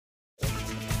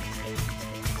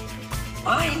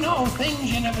I know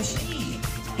things you never see.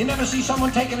 You never see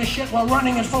someone taking a shit while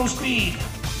running at full speed.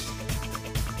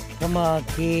 Come on,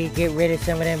 kid, get rid of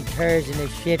some of them turds in the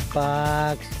shit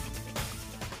box.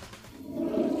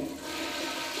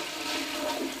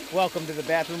 Welcome to the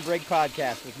Bathroom Break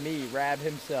Podcast with me, Rab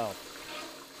himself.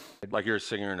 Like you're a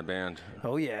singer in a band.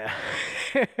 Oh, yeah.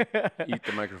 Eat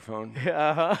the microphone.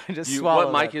 Uh-huh. Just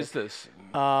swallow What mic that is this?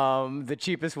 The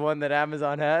cheapest one that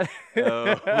Amazon had.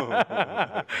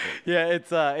 Oh. Yeah,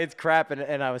 it's crap.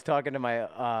 And I was talking to my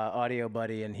audio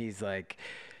buddy, and he's like,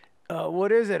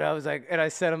 what is it? I was like, and I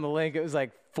sent him the link. It was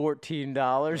like $14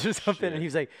 or something. Shit. And he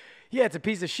was like, yeah, it's a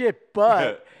piece of shit,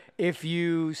 but if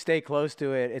you stay close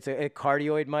to it, it's a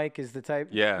cardioid mic is the type.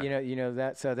 Yeah. You know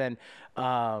that. So then,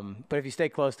 but if you stay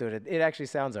close to it, it actually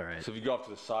sounds all right. So if you go off to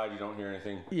the side, you don't hear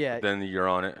anything. Yeah. Then you're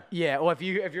on it. Yeah. Well, if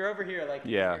you're over here, like,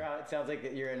 you Yeah. hear how it sounds like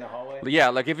that you're in the hallway. Yeah,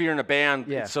 like if you're in a band,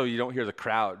 Yeah. so you don't hear the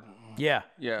crowd. Yeah.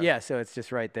 Yeah. Yeah. So it's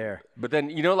just right there. But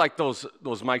then like those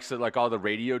mics that like all the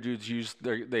radio dudes use.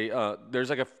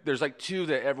 There's like two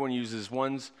that everyone uses.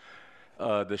 One's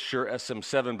the Shure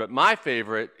SM7, but my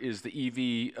favorite is the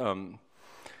EV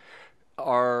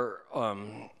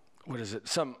what is it?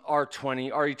 Some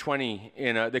RE20,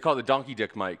 and they call it the donkey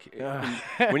dick mic.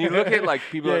 When you look at like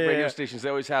people at radio stations, they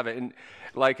always have it, and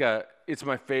like it's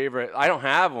my favorite. I don't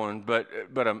have one, but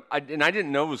I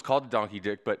didn't know it was called the donkey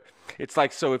dick, but it's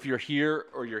like, so if you're here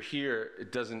or you're here,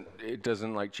 it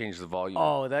doesn't like change the volume.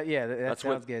 Oh, that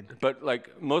sounds good. But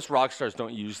like most rock stars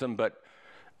don't use them, but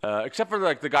except for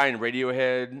like the guy in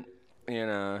Radiohead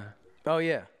and Oh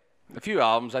yeah. a few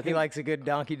albums, I He think. likes a good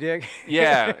donkey dick.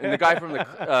 Yeah, and the guy from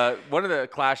the one of the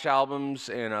Clash albums,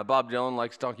 and Bob Dylan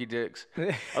likes donkey dicks.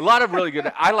 A lot of really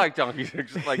good. I like donkey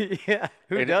dicks. Like, Yeah.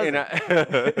 Who doesn't?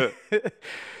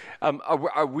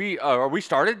 are we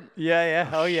started? Yeah.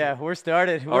 Oh yeah. We're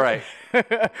started. All right.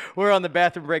 We're on the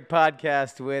Bathroom Break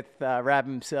Podcast with Rab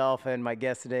himself, and my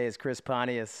guest today is Chris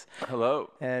Pontius. Hello.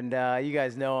 And you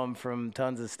guys know him from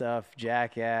tons of stuff,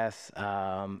 Jackass,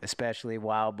 especially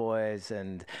Wild Boys,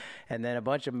 and then a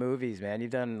bunch of movies, man.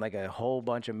 You've done like a whole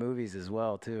bunch of movies as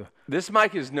well, too. This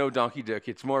mic is no donkey dick.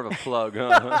 It's more of a plug.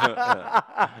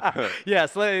 Yeah,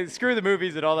 so screw the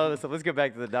movies and all that other stuff. Let's go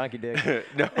back to the donkey dick.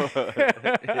 No.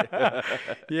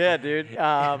 Yeah, dude.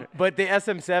 But the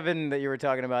SM7 that you were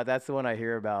talking about, that's the one I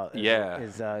hear about. Yeah.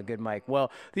 Is a good mic. Well,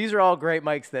 these are all great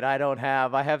mics that I don't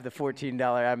have. I have the $14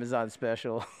 Amazon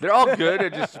special. They're all good.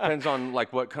 It just depends on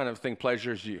like what kind of thing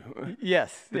pleasures you.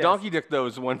 Yes. The donkey dick though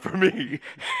is the one for me.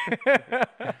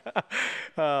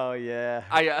 Oh, yeah.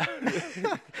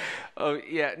 Oh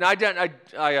yeah. No, I don't.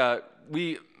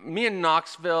 Me and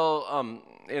Knoxville,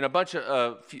 and a bunch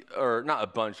of,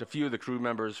 a few of the crew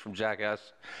members from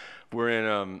Jackass were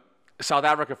in South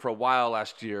Africa for a while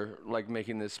last year, like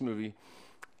making this movie,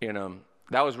 and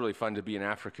that was really fun to be in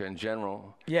Africa in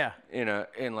general. Yeah.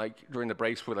 And like during the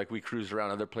breaks, we cruised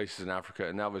around other places in Africa,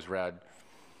 and that was rad.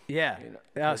 Yeah.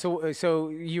 So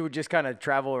you would just kind of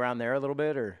travel around there a little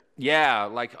bit, or? Yeah,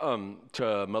 like to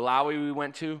Malawi we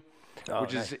went to,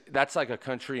 which nice. that's like a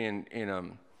country in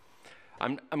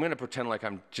I'm gonna pretend like I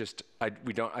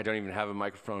don't even have a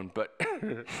microphone, but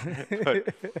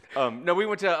no, we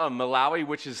went to Malawi,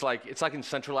 which is like, it's like in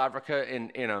Central Africa,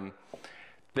 and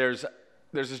there's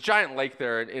this giant lake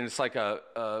there, and it's like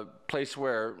a place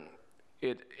where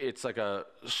it's like a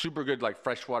super good like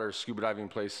freshwater scuba diving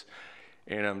place.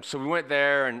 And so we went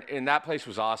there, and that place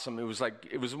was awesome. It was one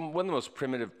of the most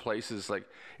primitive places. Like,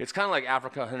 it's kind of like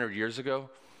Africa 100 years ago,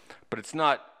 but it's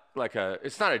not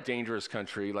a dangerous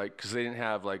country, like, because they didn't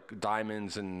have like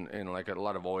diamonds and like a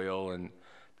lot of oil and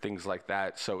things like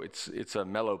that. So it's a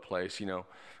mellow place, you know.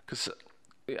 Because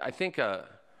I think in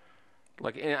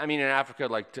Africa,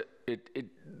 like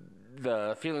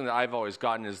the feeling that I've always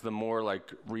gotten is the more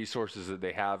like resources that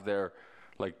they have there,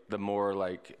 like the more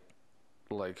like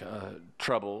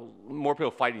trouble, more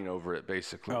people fighting over it,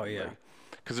 basically. Oh, yeah.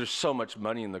 Because there's so much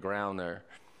money in the ground there,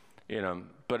 you know.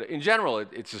 But in general,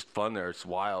 it's just fun there. It's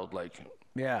wild, like.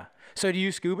 Yeah. So do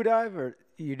you scuba dive, or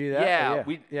you do that?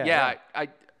 Yeah,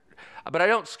 but I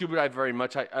don't scuba dive very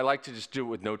much. I like to just do it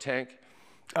with no tank.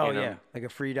 Oh, you know? yeah. Like a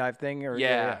free dive thing, or?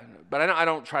 Yeah. But I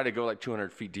don't try to go like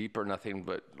 200 feet deep or nothing.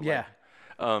 But Yeah.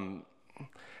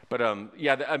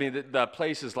 The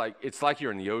place is like, it's like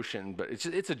you're in the ocean, but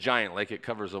it's a giant lake. It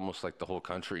covers almost like the whole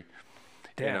country.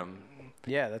 Damn.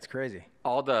 Yeah, that's crazy.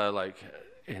 All the like,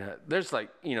 there's like,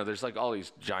 there's like all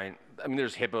these giant. I mean,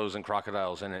 there's hippos and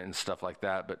crocodiles in it and stuff like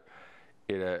that. But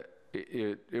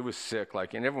it was sick.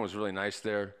 Like, and everyone was really nice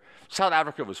there. South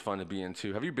Africa was fun to be in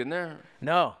too. Have you been there?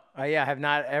 No. I have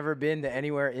not ever been to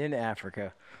anywhere in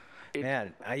Africa.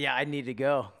 Man, I need to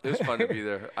go. It was fun to be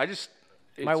there.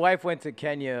 My wife went to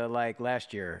Kenya like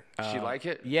last year. She like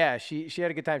it? Yeah, she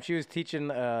had a good time. She was teaching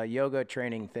a yoga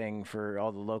training thing for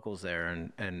all the locals there,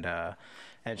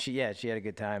 and she had a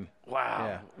good time. Wow.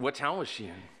 Yeah. What town was she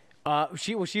in?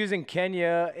 She was in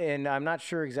Kenya, and I'm not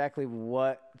sure exactly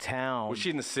what town. Was she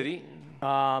in the city?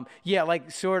 Yeah,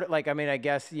 like sort of like, I mean, I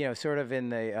guess, sort of in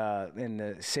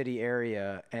the city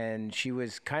area, and she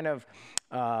was kind of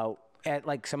at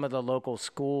like some of the local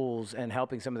schools and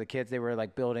helping some of the kids. They were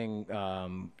like building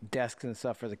desks and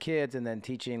stuff for the kids, and then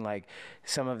teaching like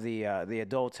some of the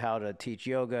adults how to teach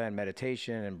yoga and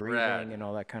meditation and breathing Rad. and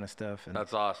all that kind of stuff. And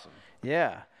That's awesome.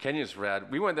 yeah. Kenya's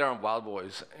rad. We went there on Wild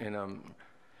Boys, and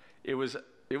it was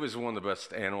one of the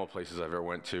best animal places I've ever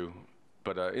went to.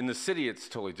 But in the city, it's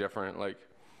totally different. Like,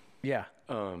 Yeah.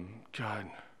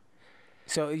 God.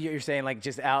 So you're saying like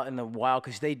just out in the wild,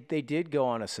 because they did go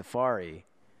on a safari.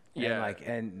 Yeah.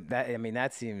 And that, I mean,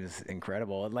 that seems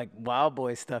incredible. Like Wild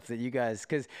Boys stuff that you guys,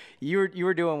 because you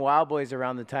were doing Wild Boys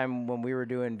around the time when we were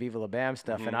doing Viva La Bam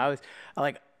stuff, and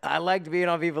I liked being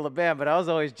on Viva La Bam, but I was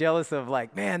always jealous of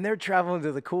like, man, they're traveling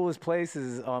to the coolest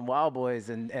places on Wild Boys,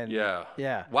 and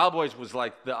Yeah. Wild Boys was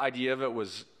like, the idea of it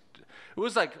was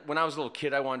like when I was a little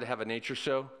kid, I wanted to have a nature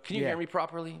show. Can you Yeah. hear me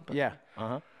properly? yeah,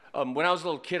 When I was a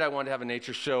little kid, I wanted to have a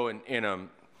nature show, and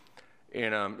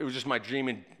it was just my dream.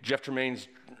 And Jeff Tremaine's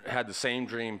had the same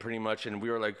dream pretty much, and we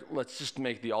were like, let's just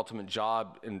make the ultimate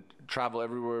job and travel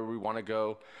everywhere we want to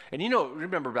go. And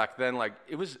remember back then, like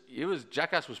it was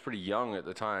Jackass was pretty young at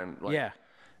the time. Like, Yeah.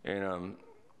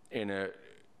 And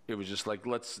it was just like,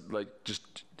 let's like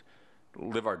just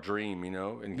live our dream,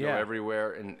 and go Yeah.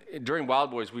 everywhere. And during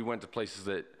Wild Boys, we went to places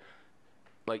that,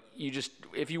 like,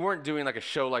 if you weren't doing like a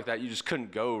show like that, you just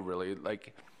couldn't go really.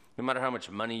 Like, no matter how much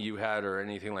money you had or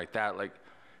anything like that, like,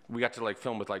 we got to like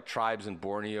film with like tribes in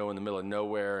Borneo in the middle of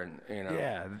nowhere, and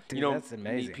Yeah, dude, that's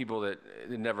amazing. meet people that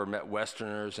never met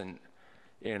Westerners, and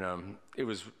it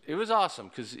was awesome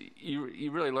because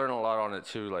you really learn a lot on it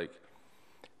too. Like,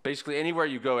 basically anywhere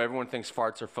you go, everyone thinks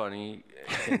farts are funny.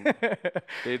 And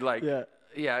they'd like,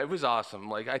 yeah, it was awesome.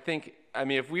 Like, I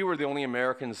mean, if we were the only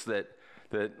Americans that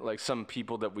like some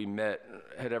people that we met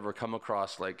had ever come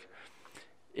across, like,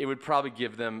 it would probably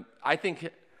give them, I think,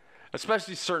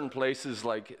 especially certain places,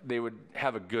 like, they would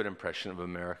have a good impression of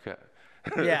America.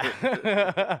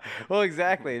 Yeah. Well,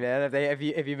 exactly, man.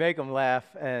 If you make them laugh,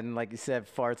 and like you said,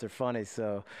 farts are funny,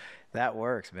 so that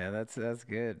works, man. That's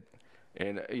good.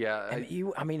 And yeah,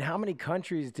 And I mean, how many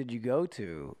countries did you go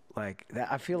to? Like that,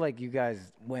 I feel like you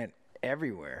guys went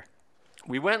everywhere.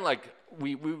 we went like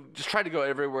we just tried to go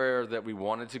everywhere that we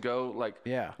wanted to go. Like,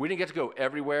 Yeah. we didn't get to go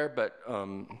everywhere, but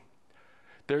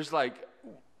there's like,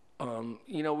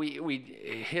 we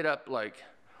hit up, like,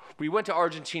 we went to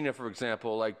Argentina, for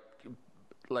example. Like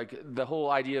the whole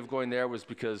idea of going there was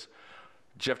because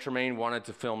Jeff Tremaine wanted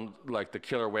to film like the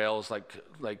killer whales,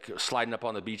 like sliding up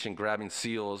on the beach and grabbing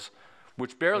seals,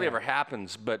 which barely ever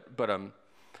happens. But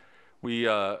we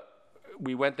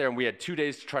went there and we had 2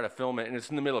 days to try to film it, and it's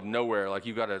in the middle of nowhere. Like,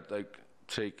 you got to like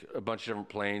take a bunch of different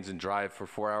planes and drive for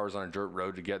 4 hours on a dirt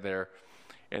road to get there.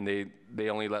 And they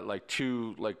only let like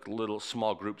 2 like little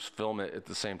small groups film it at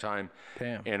the same time.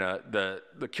 Damn. And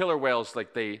the killer whales,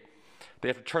 like they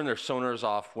have to turn their sonars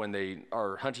off when they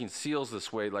are hunting seals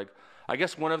this way. Like, I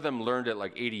guess one of them learned it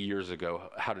like 80 years ago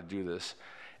how to do this.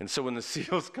 And so when the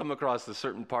seals come across a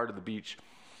certain part of the beach,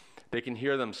 they can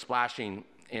hear them splashing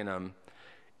and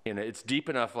it's deep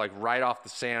enough, like right off the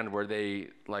sand, where they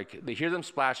hear them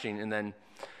splashing, and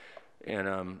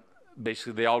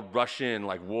basically they all rush in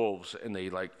like wolves, and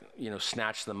they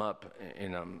snatch them up,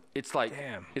 and it's like,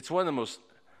 Damn. it's one of the most,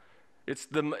 it's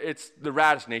the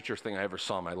raddest nature thing I ever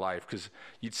saw in my life, because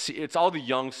you'd see, it's all the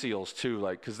young seals too,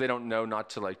 like, because they don't know not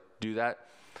to like do that.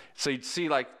 So you'd see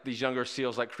like these younger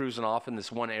seals like cruising off in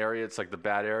this one area. It's like the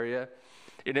bad area,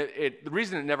 and the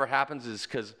reason it never happens is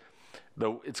because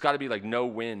it's got to be like no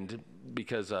wind,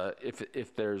 because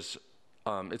if there's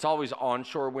it's always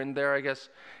onshore wind there, I guess,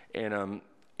 and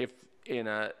if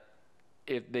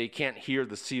they can't hear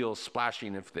the seals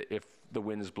splashing if the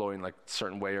wind is blowing like a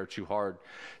certain way or too hard.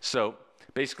 So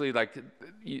basically, like,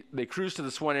 they cruise to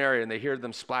this one area and they hear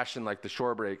them splashing like the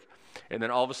shore break, and then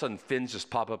all of a sudden fins just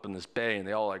pop up in this bay and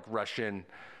they all like rush in,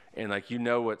 and like,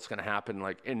 what's gonna happen,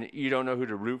 like, and you don't know who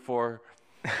to root for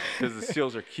because the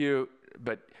seals are cute,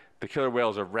 but the killer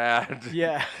whales are rad.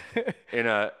 Yeah.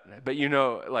 And but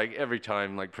like every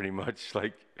time, like pretty much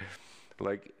like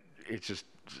it's just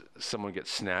someone gets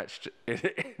snatched.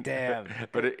 Damn.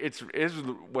 But it's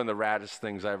one of the raddest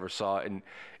things I ever saw, and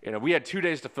we had 2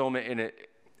 days to film it, and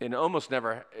it almost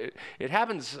never it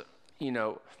happens,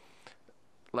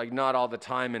 like not all the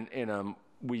time, and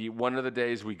one of the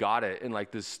days we got it, and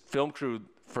like this film crew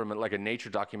from like a nature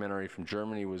documentary from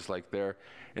Germany was like there,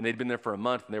 and they'd been there for a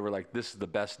month, and they were like, this is the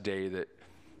best day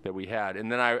that we had.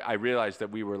 And then I realized that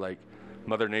we were like,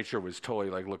 Mother Nature was totally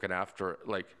like looking after,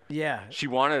 like, Yeah. she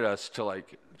wanted us to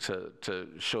like to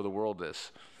show the world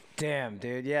this. Damn,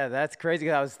 dude. Yeah, that's crazy.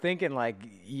 'Cause I was thinking like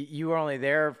you were only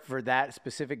there for that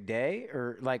specific day,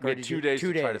 or like We or had did 2 you- days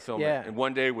 2 to try to film yeah. it, and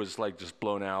one day was like just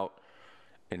blown out,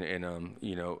 and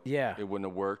you know, Yeah. it wouldn't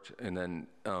have worked. And then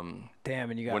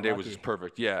Damn, and you got one day was lucky. just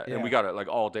perfect. Yeah, and we Yeah. got it like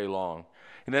all day long.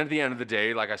 And then at the end of the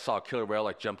day, like I saw a killer whale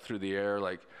like jump through the air,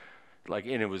 like,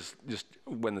 and it was just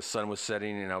when the sun was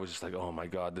setting, and I was just like, oh my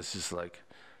God, this is like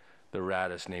the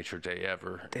raddest nature day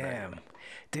ever. Damn,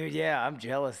 dude. Yeah, I'm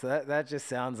jealous. That just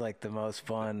sounds like the most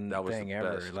fun That was thing the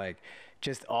ever. best. Like,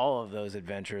 just all of those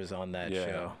adventures on that Yeah.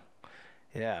 show.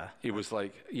 Yeah. It was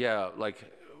like, we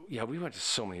went to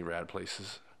so many rad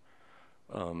places.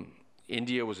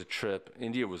 India was a trip.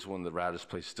 India was one of the raddest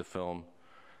places to film,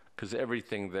 because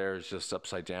everything there is just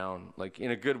upside down, like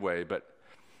in a good way, but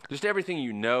just everything,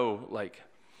 you know, like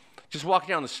just walking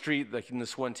down the street, like in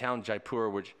this one town, Jaipur,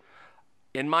 which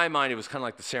in my mind, it was kind of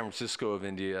like the San Francisco of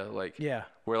India, like Yeah.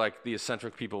 where like the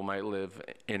eccentric people might live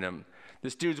in them.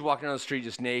 This dude's walking down the street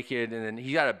just naked, and then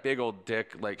he got a big old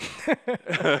dick, like,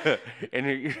 and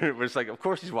it was like, of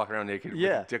course he's walking around naked with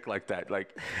Yeah. a dick like that,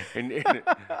 like, and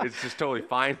it's just totally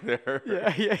fine there.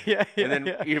 Yeah. And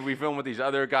then we filmed with these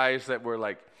other guys that were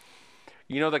like,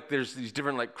 you know, like there's these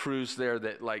different like crews there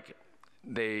that like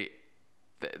they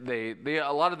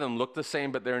a lot of them look the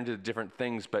same, but they're into different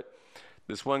things. But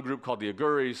this one group called the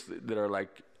Aguris that are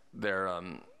like, they're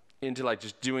into like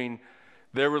just doing,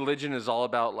 their religion is all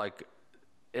about like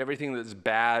everything that's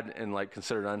bad and like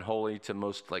considered unholy to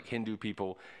most like Hindu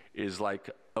people is like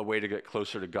a way to get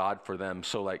closer to God for them.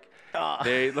 So like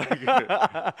they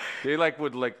like they like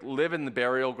would like live in the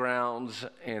burial grounds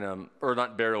and or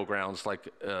not burial grounds, like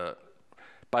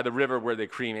by the river where they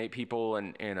cremate people,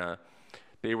 and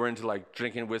they were into like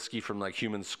drinking whiskey from like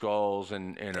human skulls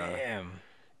and Damn.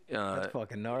 That's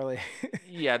fucking gnarly.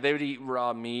 yeah, they would eat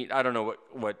raw meat. I don't know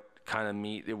what kind of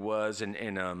meat it was,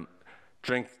 and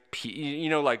drink you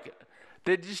know, like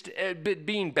they just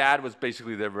being bad was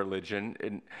basically their religion,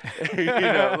 and you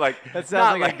know, like That sounds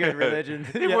not like a good religion.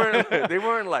 They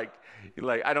weren't like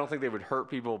I don't think they would hurt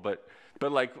people, but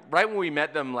like right when we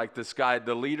met them, like this guy,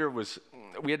 the leader was,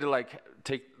 we had to like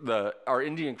take our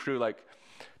Indian crew, like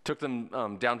took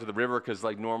them down to the river because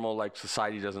like normal like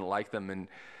society doesn't like them, and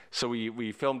so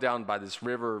we filmed down by this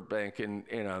river bank, and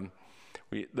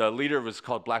the leader was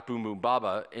called Black Boom Boom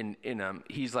Baba, and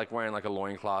he's like wearing like a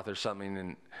loincloth or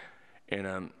something,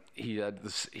 and he had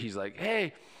this, he's like,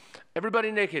 hey,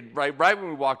 everybody naked, right when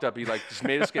we walked up, he like just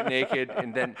made us get naked,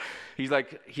 and then he's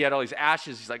like, he had all these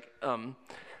ashes, he's like,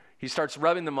 he starts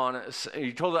rubbing them on us, and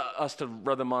he told us to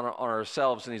rub them on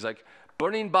ourselves, and he's like,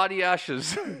 burning body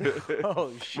ashes.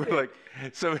 Oh shit. We're like,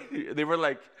 so they were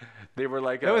like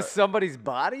That was somebody's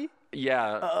body?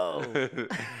 yeah. Oh.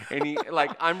 And he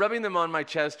like, I'm rubbing them on my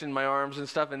chest and my arms and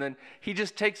stuff, and then he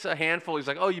just takes a handful. He's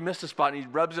like, oh, you missed a spot, and he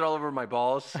rubs it all over my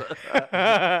balls.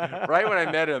 Right when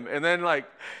I met him, and then like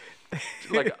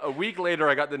a week later,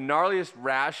 I got the gnarliest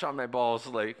rash on my balls.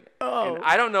 Like, and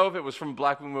I don't know if it was from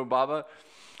Black Mumu Baba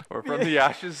or from the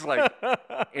ashes. Like,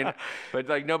 but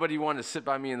like nobody wanted to sit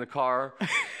by me in the car,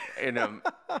 and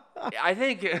I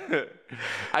think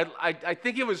I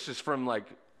think it was just from like,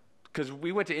 because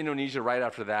we went to Indonesia right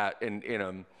after that,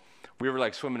 and we were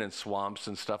like swimming in swamps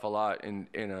and stuff a lot, and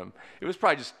it was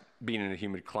probably just being in a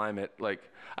humid climate. Like,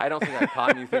 I don't think I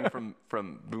caught anything from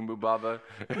Boom Boom Baba.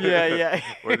 Yeah.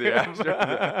 Or the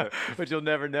Astro. But you'll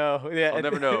never know. Yeah. I'll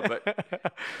never know.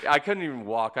 But I couldn't even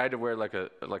walk. I had to wear like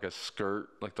a skirt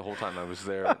like the whole time I was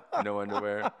there. No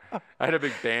underwear. I had a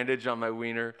big bandage on my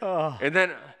wiener. Oh. And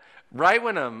then right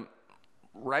when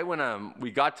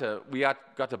we got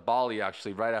to Bali,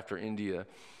 actually right after India,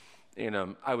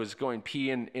 and I was going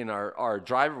pee, and our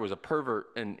driver was a pervert,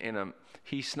 and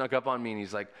he snuck up on me, and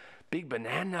he's like, big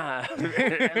banana.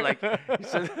 And like, he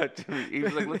said that to me. He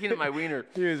was like looking at my wiener.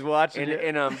 He was watching And,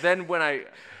 it. and then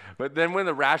when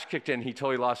the rash kicked in, he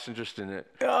totally lost interest in it.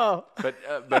 Oh. But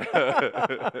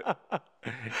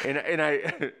and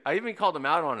I even called him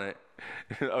out on it.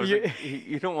 I was like,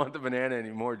 you don't want the banana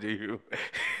anymore, do you?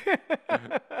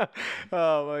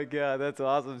 Oh my God, that's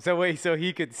awesome. So wait, so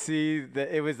he could see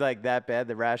that it was like that bad?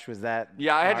 The rash was that?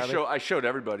 Yeah, I had gnarly? to show. I showed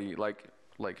everybody like.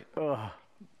 Oh.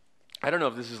 I don't know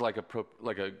if this is like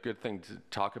a good thing to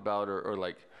talk about, or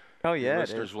like. Oh yeah.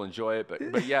 Listeners will enjoy it,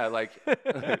 but yeah, like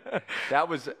that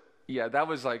was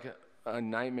like a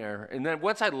nightmare. And then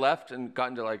once I left and got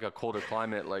into like a colder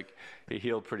climate, like it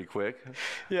healed pretty quick.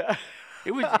 Yeah.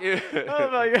 It was. Oh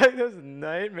my God, that was a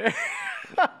nightmare.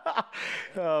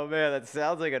 Oh man, that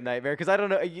sounds like a nightmare. Cause I don't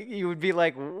know, you would be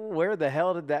like, where the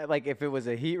hell did that? Like, if it was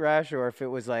a heat rash or if it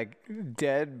was like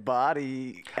dead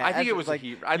body. I think it acid, was like, a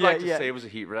heat. I'd yeah, like to yeah. say it was a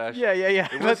heat rash. Yeah.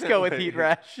 It Let's wasn't go with like- heat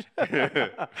rash. Oh,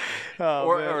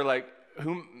 man. or like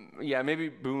yeah, maybe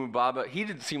Boom Baba. He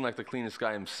didn't seem like the cleanest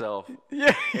guy himself.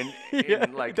 Yeah. And Yeah,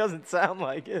 like it doesn't sound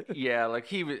like it. yeah, like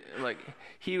he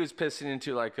was pissing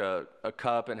into like a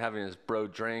cup and having his bro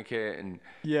drink it, and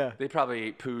Yeah. they probably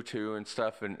ate poo too and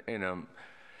stuff, and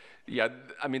yeah,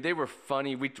 I mean they were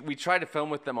funny. We tried to film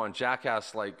with them on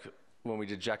Jackass, like when we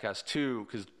did Jackass 2,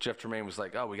 because Jeff Tremaine was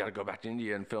like, oh, we got to go back to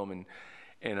India and film,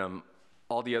 and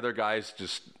all the other guys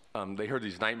just they heard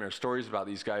these nightmare stories about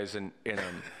these guys, and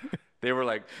they were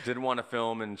like didn't want to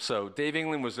film, and so Dave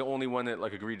England was the only one that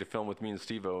like agreed to film with me and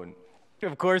Steve-O, and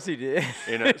Of course he did.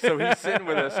 so he's sitting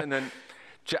with us, and then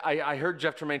I heard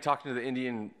Jeff Tremaine talking to the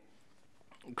Indian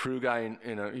crew guy,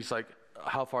 and he's like,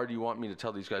 how far do you want me to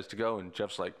tell these guys to go? And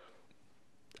Jeff's like,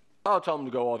 I'll tell them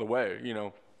to go all the way,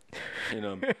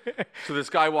 So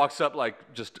this guy walks up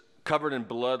like just covered in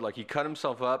blood, like he cut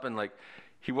himself up, and like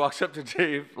he walks up to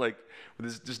Dave like with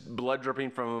his just blood dripping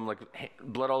from him, like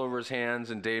blood all over his hands,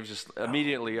 and Dave's just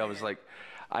immediately I was like,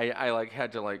 I like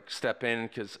had to like step in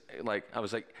because like I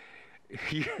was like,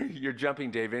 you're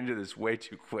jumping Dave into this way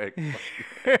too quick.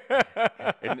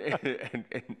 and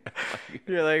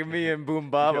You're like me and Boom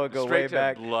Baba go way straight to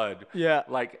back. blood. Yeah.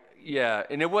 Like yeah,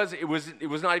 and it was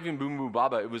not even Boom Boom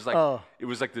Baba. It was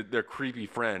like their creepy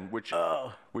friend, which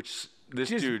this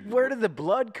Just, dude. where did the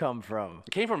blood come from?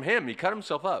 It came from him. He cut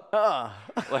himself up.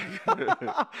 Like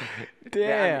Damn.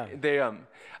 Yeah, they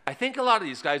I think a lot of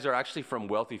these guys are actually from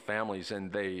wealthy families,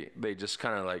 and they just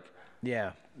kind of like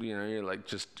Yeah. you're like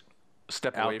just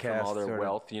step away from all Outcast, their sort of.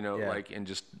 wealth, Yeah. like and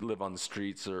just live on the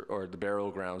streets or the burial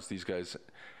grounds. These guys,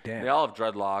 Damn. they all have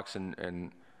dreadlocks,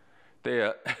 and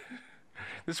they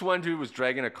this one dude was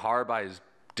dragging a car by his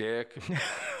dick.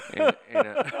 Damn,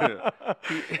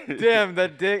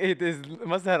 that dick. It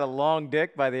must have had a long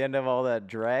dick by the end of all that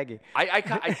dragging. I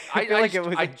feel like it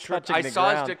was I touching the saw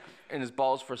his ground. dick and his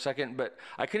balls for a second, but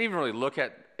I couldn't even really look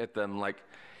at them. Like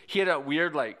he had a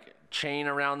weird like chain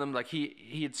around them. Like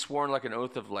he had sworn like an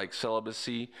oath of like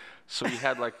celibacy, so he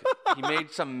had like he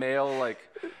made some male like.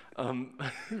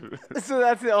 So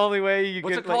that's the only way you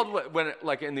What's could. it called when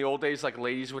like in the old days like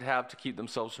ladies would have to keep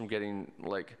themselves from getting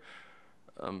like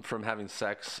from having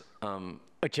sex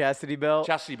A chastity belt.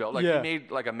 chastity belt, like Yeah. he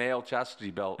made like a male chastity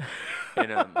belt,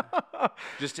 and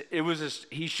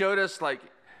he showed us like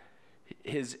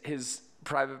his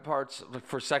private parts like,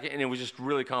 for a second, and it was just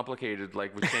really complicated,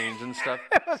 like with chains and stuff.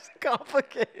 It was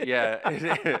complicated.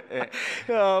 Yeah.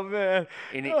 Oh man.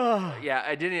 And yeah,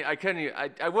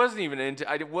 I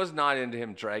was not into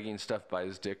him dragging stuff by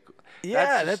his dick.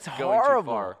 Yeah, just that's going too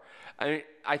horrible. far. I mean,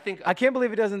 I can't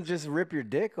believe it doesn't just rip your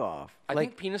dick off. I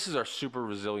think penises are super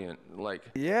resilient. Like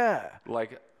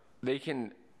they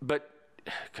can, but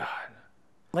God.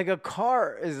 Like a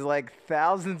car is like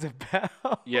thousands of pounds.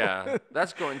 Yeah,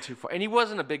 that's going too far. And he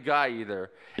wasn't a big guy either.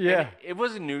 Yeah. And it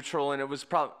was a neutral, and it was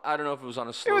probably, I don't know if it was on a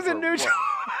It slope. was a or neutral.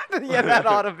 what. Yeah, that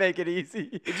ought to make it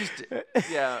easy. It just,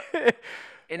 yeah.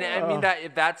 And I mean,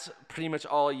 that's pretty much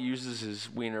all he uses his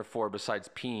wiener for besides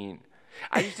peeing.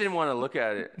 I just didn't want to look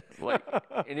at it. Like,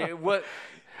 and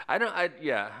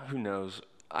who knows?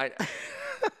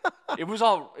 It was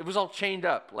all chained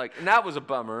up, like, and that was a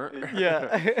bummer.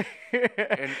 Yeah.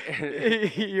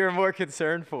 and You're more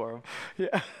concerned for him.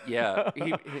 Yeah.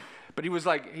 yeah, but he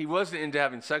wasn't into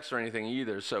having sex or anything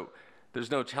either. So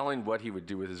there's no telling what he would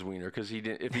do with his wiener because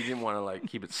if he didn't want to like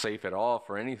keep it safe at all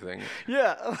for anything.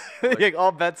 Yeah. Like,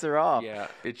 all bets are off. Yeah,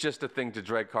 it's just a thing to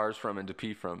drag cars from and to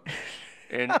pee from,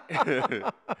 and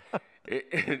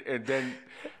and then,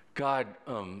 God,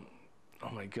 oh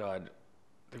my God.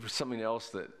 There was something else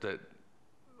that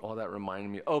all that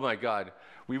reminded me. Oh my God,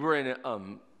 we were in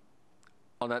on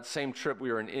that same trip.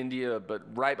 We were in India, but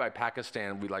right by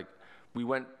Pakistan. We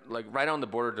went like right on the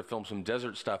border to film some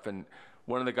desert stuff. And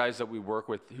one of the guys that we work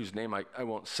with, whose name I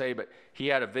won't say, but he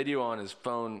had a video on his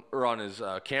phone or on his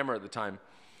camera at the time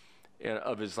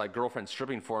of his like girlfriend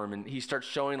stripping for him, and he starts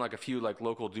showing like a few like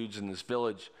local dudes in this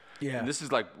village. Yeah. And this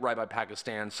is like right by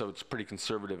Pakistan, so it's a pretty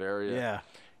conservative area. Yeah.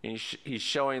 And he's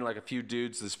showing like a few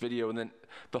dudes this video, and then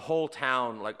the whole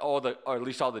town, like or at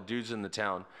least all the dudes in the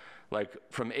town, like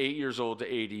from 8 years old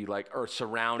to 80, like are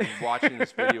surrounding, watching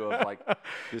this video of like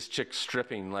this chick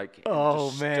stripping, like Oh,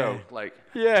 just man. stoked, like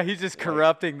Yeah, he's just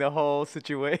corrupting the whole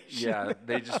situation. yeah,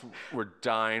 they just were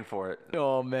dying for it.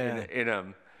 Oh man.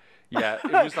 And Yeah,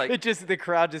 it was like it just the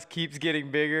crowd just keeps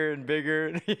getting bigger and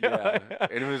bigger. yeah,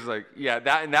 and it was like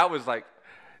that was like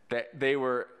that they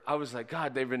were. I was like,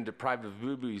 God, they've been deprived of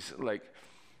boobies. Like,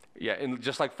 yeah, and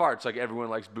just like farts, like everyone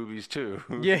likes boobies too.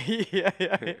 Yeah.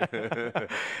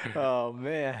 Oh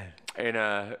man. And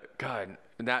God,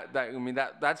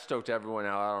 that stoked everyone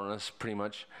out on us pretty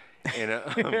much. And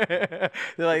They're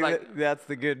like, like- that's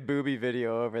the good booby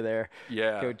video over there.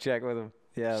 Yeah. Go check with them.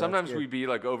 Yeah. sometimes we'd be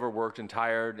like overworked and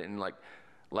tired, and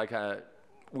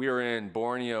we were in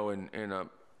Borneo, and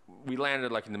we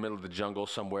landed like in the middle of the jungle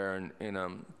somewhere,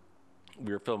 and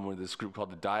we were filming with this group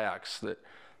called the Dayaks that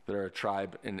are a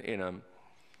tribe, and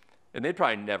they'd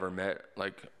probably never met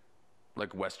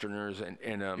like Westerners, and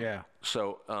Yeah.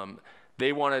 so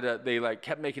they wanted they like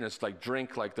kept making us like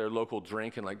drink like their local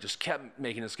drink, and like just kept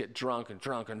making us get drunk and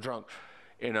drunk and drunk.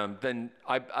 And then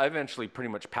I eventually pretty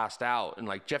much passed out, and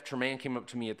like Jeff Tremaine came up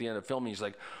to me at the end of filming. He's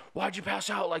like, "Why'd you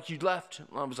pass out? Like you left?" And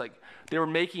I was like, "They were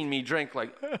making me drink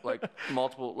like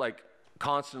multiple like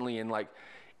constantly," and like,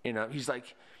 he's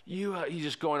like, he's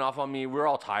just going off on me. We're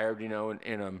all tired,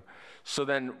 and so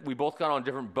then we both got on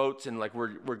different boats, and like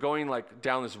we're going like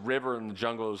down this river in the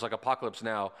jungle. It was like Apocalypse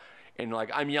Now. And like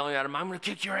I'm yelling at him, I'm gonna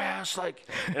kick your ass, like,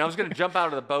 and I was gonna jump out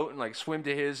of the boat and like swim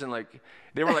to his, and like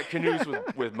they were like canoes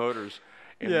with motors,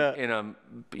 and, Yeah. and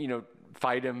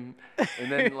fight him,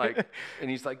 and then like, and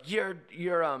he's like, you're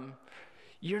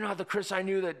not the Chris I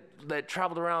knew that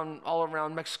traveled all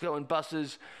around Mexico in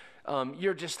buses.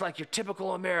 You're just like your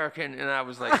typical American, and I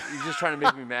was like, he's just trying to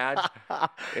make me mad,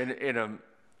 and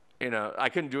I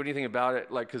couldn't do anything about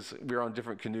it, like, cause we were on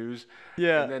different canoes.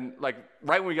 Yeah. And then like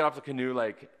right when we got off the canoe,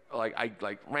 like I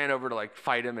like ran over to like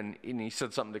fight him, and he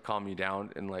said something to calm me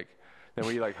down, and like then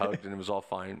we like hugged, and it was all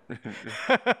fine.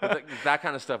 But that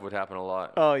kind of stuff would happen a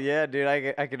lot. Oh yeah, dude.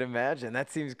 I can imagine. That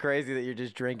seems crazy that you're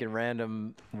just drinking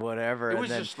random whatever. It and was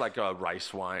then, just like a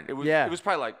rice wine. It was Yeah. It was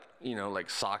probably like like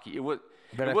sake. It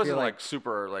But I wasn't feel like like-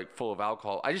 super like full of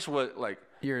alcohol. I just was like.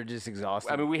 you're just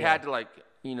exhausted. I mean, we Yeah. had to like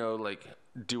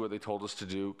do what they told us to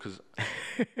do,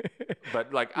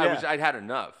 but like Yeah. I'd had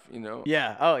enough,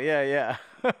 Yeah. Oh yeah.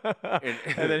 And,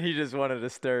 And then he just wanted to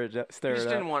stir it I up. just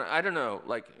didn't want. I don't know.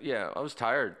 Like, yeah, I was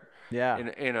tired. Yeah.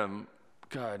 And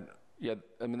God, yeah.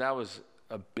 I mean, that was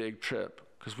a big trip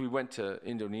because we went to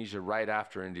Indonesia right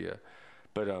after India,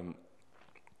 but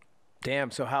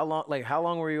Damn. So how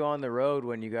long were you on the road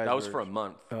when you guys? that was were... for a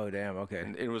month. Oh damn. Okay.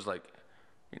 And it was like,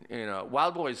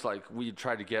 Wild Boys, like we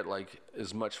tried to get like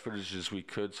as much footage as we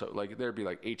could. So like there'd be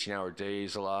like 18-hour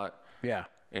days a lot. Yeah.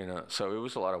 And so it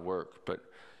was a lot of work, but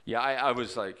yeah, I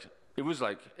was like, it was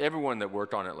like everyone that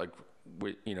worked on it, like,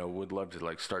 would love to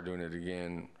like start doing it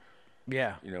again,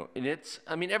 Yeah. and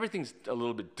I mean, everything's a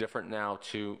little bit different now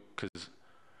too, because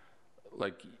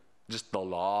like just the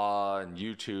law and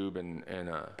YouTube and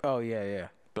Oh yeah.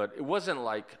 but it wasn't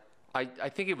like, I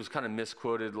think it was kind of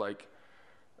misquoted, like,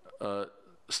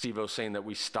 Steve-O saying that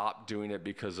we stopped doing it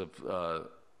because of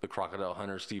the crocodile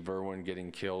hunter Steve Irwin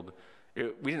getting killed.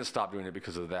 We didn't stop doing it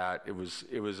because of that. It was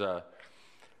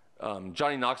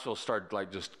Johnny Knoxville started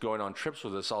like just going on trips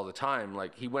with us all the time.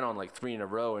 Like he went on like 3 in a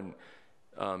row, and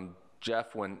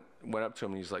Jeff went up to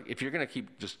him and he's like, if you're gonna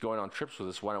keep just going on trips with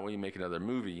us, why don't we make another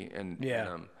movie? And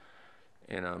Yeah.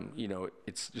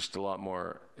 it's just a lot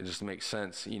more. It just makes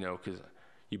sense, because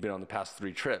you've been on the past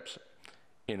 3 trips,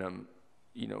 and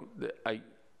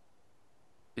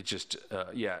it's just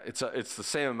it's the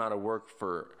same amount of work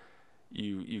for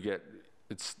you get.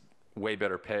 It's way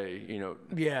better pay,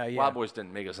 Yeah. Wild Boys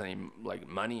didn't make us any like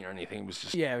money or anything. It was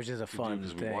just Yeah. It was just a fun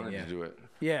because thing. we wanted yeah. to do it.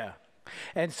 Yeah.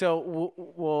 And so,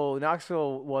 well,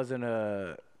 Knoxville wasn't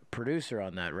a producer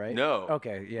on that, right? No.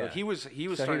 Okay. Yeah. He was So starting he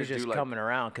was to just do like coming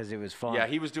around because it was fun. yeah,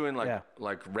 he was doing like Yeah.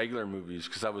 like regular movies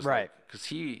because I was Right. because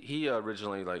he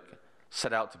originally like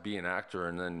set out to be an actor,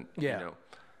 and then Yeah.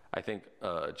 I think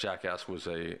Jackass was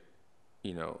a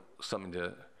something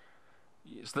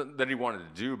that he wanted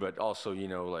to do, but also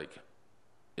like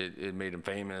it made him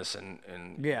famous and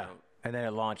Yeah. And then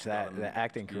it launched the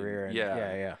acting career. And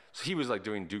yeah. So he was like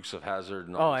doing Dukes of Hazzard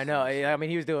and Oh, all I these know. things. I mean,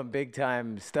 he was doing big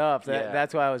time stuff. Yeah.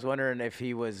 That's why I was wondering if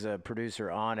he was a producer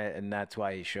on it, and that's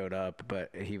why he showed up. But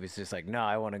he was just like, no,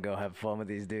 I want to go have fun with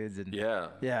these dudes. And Yeah.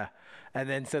 yeah. And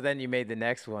then you made the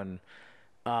next one.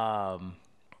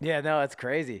 Yeah, no, it's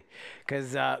crazy.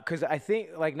 Cause I think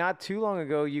like not too long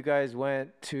ago, you guys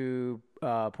went to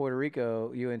Puerto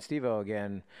Rico, you and Steve-O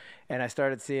again, and I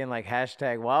started seeing like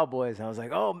hashtag Wild Boys, and I was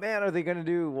like, oh man, are they gonna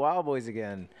do Wild Boys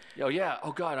again? Oh yeah.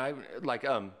 Oh God. I like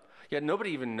yeah. Nobody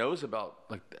even knows about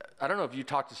like I don't know if you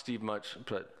talked to Steve much,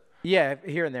 but Yeah,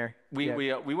 here and there. we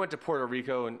Yeah. we went to Puerto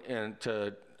Rico and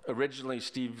to originally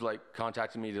Steve like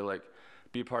contacted me to like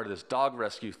be a part of this dog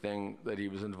rescue thing that he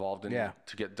was involved in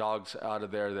to get dogs out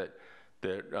of there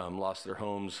that lost their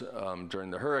homes during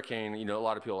the hurricane. You know, a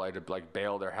lot of people had to like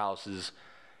bail their houses,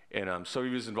 and so he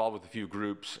was involved with a few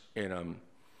groups, and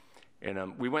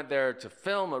we went there to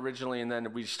film originally, and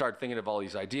then we started thinking of all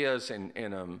these ideas,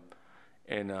 and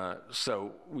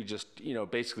so we just, you know,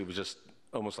 basically was just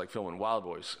almost like filming Wild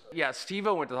Boys. Yeah,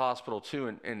 Steve-O went to the hospital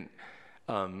too, and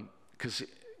because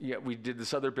we did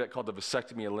this other bit called the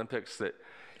Vasectomy Olympics that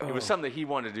it was something that he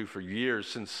wanted to do for years,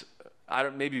 since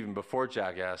maybe even before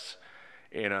Jackass,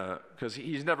 and because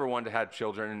he's never wanted to have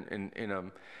children,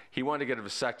 and he wanted to get a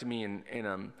vasectomy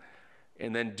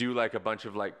and then do like a bunch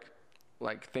of like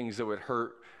things that would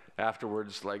hurt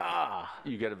afterwards, like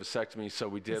you get a vasectomy. So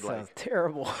we did Sounds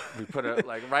terrible. we put a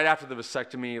like right after the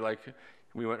vasectomy, like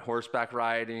we went horseback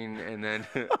riding, and then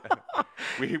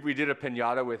we did a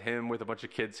piñata with him with a bunch of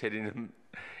kids hitting him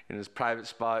in his private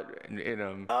spot,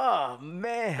 and Oh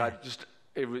man. God, just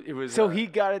it was. So he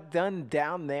got it done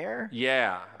down there?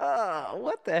 Yeah. Oh,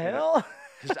 what the hell?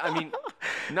 'Cause, I mean,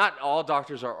 not all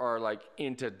doctors are like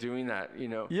into doing that, you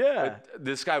know. Yeah. But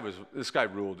this guy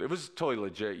ruled. It was totally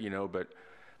legit, you know. But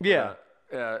Yeah.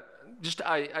 just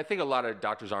I think a lot of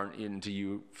doctors aren't into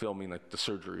you filming like the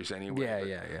surgeries anyway.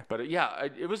 Yeah. But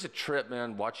it was a trip,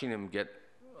 man. Watching him get,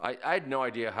 I had no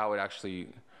idea how it actually,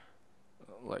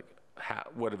 like,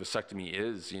 what a vasectomy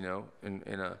is, you know. And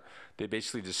they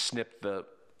basically just snip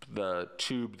the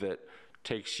tube that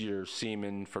takes your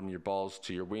semen from your balls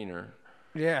to your wiener.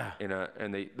 Yeah.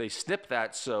 And they snip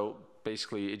that, so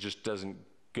basically it just doesn't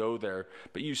go there.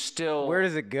 But you still, Where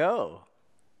does it go?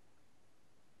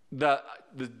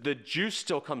 the juice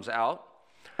still comes out.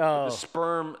 Oh. The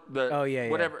sperm, yeah.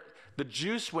 whatever. The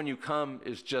juice when you come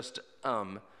is just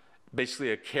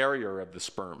basically a carrier of the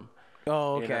sperm.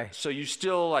 Oh, You know? okay. So you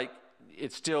still like,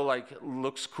 it still like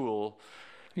looks cool.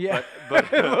 Yeah.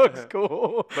 But It looks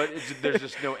cool. but there's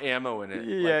just no ammo in it.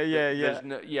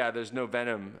 Yeah. There's no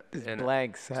venom. Just in it.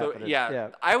 blanks So happening. yeah, Yeah.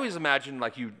 I always imagined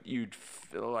like you'd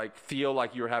feel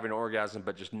like you were having an orgasm,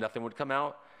 but just nothing would come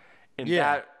out. And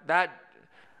Yeah. that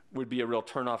would be a real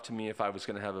turnoff to me if I was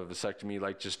going to have a vasectomy,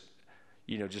 like just,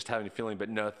 you know, just having a feeling, but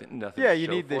nothing. Yeah, to you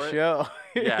show need the for it. show.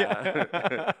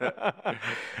 Yeah.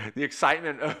 The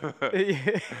excitement.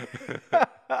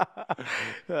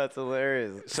 That's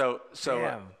hilarious. So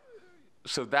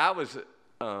that was.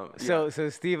 So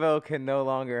Steve-O can no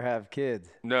longer have kids.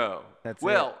 No. That's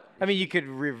well. it. I mean, you could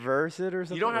reverse it or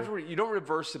something. You don't have to. You don't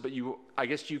reverse it, but I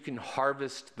guess you can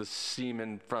harvest the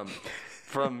semen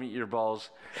from your balls,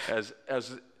 as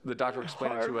the doctor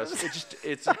explained it to us.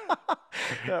 It's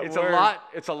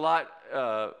a lot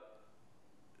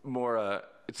more.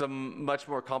 It's a much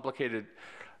more complicated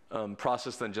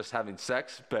process than just having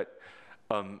sex, but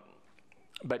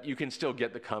you can still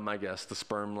get the cum, I guess, the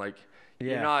sperm. Like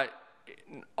you're not.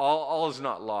 All is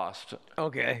not lost.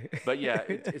 Okay. But yeah,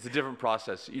 it's a different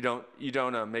process. You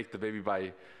don't make the baby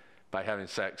by having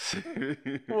sex.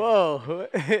 Whoa.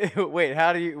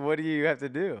 Wait, what do you have to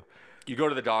do? You go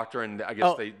to the doctor, and I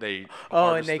guess they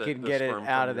Oh, and harvest they the can get it sperm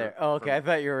out from of there. your- Oh, okay, I from-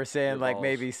 thought you were saying your like balls.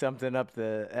 maybe something up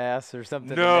the ass or something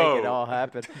to No. make it all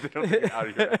happen. They don't take it out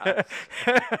of your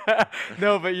ass.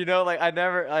 No, but you know, like I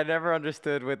never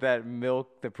understood what that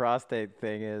milk the prostate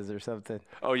thing is or something.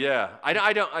 Oh yeah, I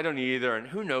don't either, and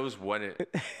who knows what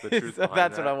the truth So behind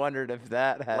that's that. what I wondered if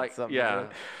that had Like something. yeah, To it.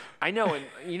 I know, and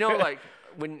you know, like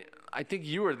when I think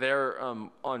you were there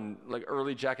on like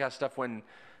early Jackass stuff when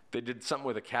they did something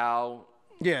with a cow.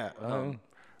 Yeah.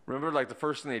 Remember, like the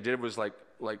first thing they did was like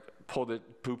pull the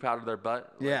poop out of their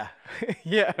butt. Like, Yeah.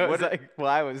 Yeah. It was What like,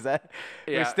 why was that?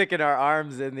 We're Yeah. sticking our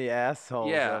arms in the asshole.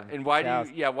 Yeah, and why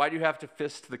do you have to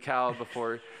fist the cow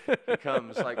before he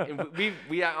comes? Like, and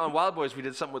we on Wild Boys we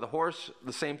did something with a horse,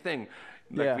 the same thing.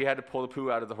 Like Yeah. we had to pull the poo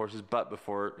out of the horse's butt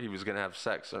before he was gonna have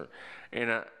sex,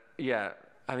 yeah.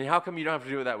 I mean, how come you don't have to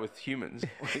do that with humans?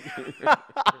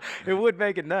 It would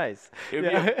make it nice.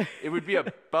 It would be a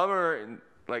bummer, and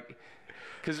like,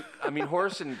 because I mean,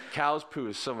 horse and cow's poo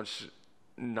is so much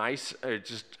nice.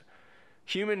 Just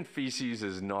human feces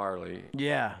is gnarly.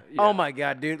 Yeah. Yeah. Oh my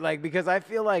god, dude. Like because I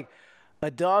feel like a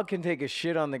dog can take a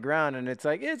shit on the ground and it's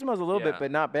like it smells a little bit Yeah.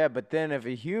 but not bad. But then if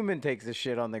a human takes a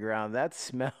shit on the ground, that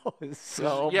smell is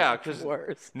so Yeah, much because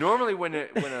worse. normally when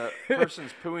a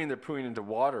person's pooing, they're pooing into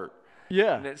water.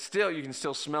 Yeah. And it's still, you can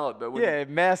still smell it, but when, Yeah, it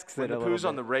masks when it the a little poo's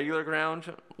on bit. the regular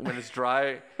ground, when it's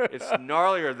dry, it's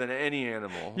gnarlier than any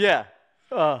animal. Yeah.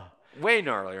 Way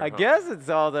gnarlier. I huh? guess it's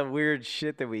all the weird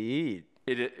shit that we eat.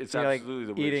 It's You're, like,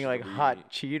 absolutely the eating weirdest like shit we hot eat.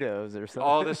 Cheetos or something.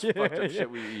 All this fucked up shit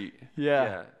we eat.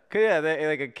 Yeah. 'Cause, yeah,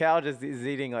 like a cow just is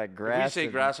eating like If grass. we say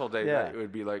and- grass all day, yeah. that it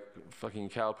would be like fucking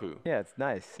cow poo. Yeah, it's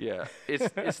nice. Yeah,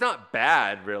 it's not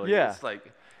bad really. Yeah. It's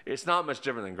like it's not much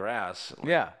different than grass.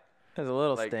 Yeah. There's a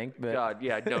little Like, stink, but God,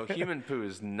 yeah, no, human poo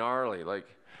is gnarly. Like,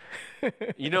 like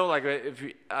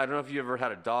I don't know if you ever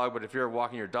had a dog, but if you're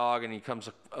walking your dog and he comes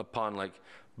upon like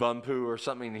bum poo or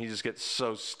something, and he just gets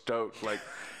so stoked, like,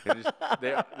 and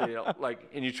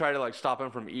and you try to like stop him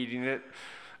from eating it,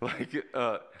 like,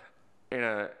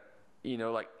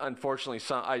 like unfortunately,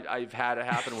 I've had it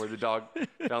happen where the dog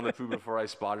found the poo before I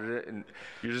spotted it, and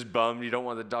you're just bummed. You don't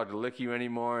want the dog to lick you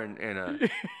anymore, and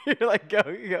you're like,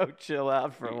 go chill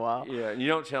out for a while. yeah, and you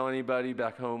don't tell anybody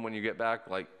back home when you get back,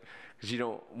 like, because you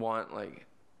don't want like,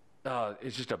 oh,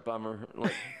 it's just a bummer,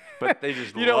 like, but they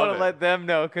just You don't want want to let them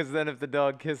know, because then if the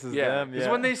dog kisses them, because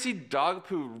when they see dog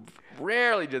poo,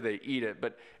 rarely do they eat it,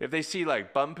 but if they see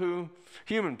like bum poo,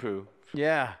 human poo,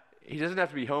 yeah. he doesn't have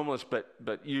to be homeless, but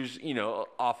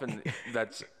often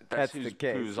that's That's whose the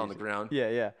case. poo's on the ground. Yeah,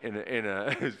 yeah. In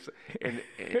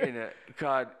a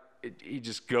God, he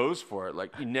just goes for it.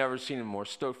 Like, you never seen him more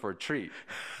stoked for a treat.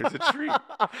 It's a treat.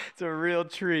 It's a real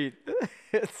treat.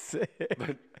 It's sick.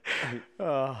 But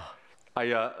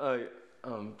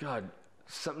God,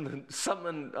 something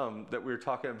that we were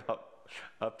talking about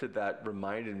up to that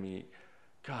reminded me.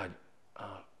 God,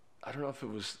 I don't know if it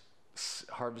was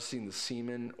harvesting the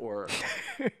semen or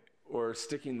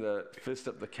sticking the fist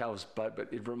up the cow's butt,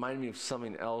 but it reminded me of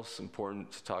something else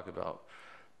important to talk about.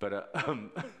 But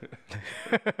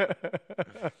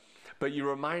but you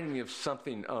reminded me of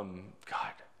something.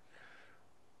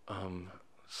 Let's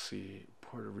see,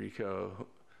 Puerto Rico,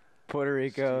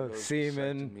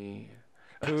 semen,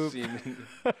 poop. semen.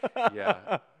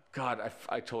 Yeah, God,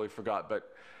 I totally forgot.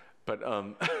 But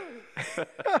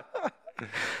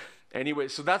anyway,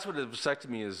 so that's what a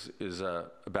vasectomy is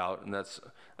about, and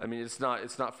it's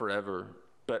not forever,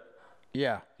 but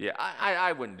Yeah. yeah,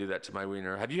 I wouldn't do that to my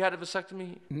wiener. Have you had a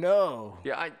vasectomy? No.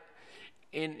 Yeah,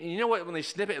 and you know what? When they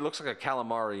snip it, it looks like a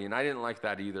calamari, and I didn't like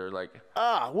that either. Like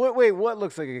Wait, what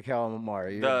looks like a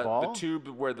calamari? Your ball? the tube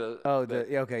where the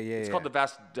okay, yeah, it's yeah. called the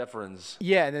vas deferens.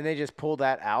 Yeah, and then they just pull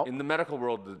that out. In the medical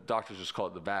world, the doctors just call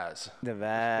it the vas. The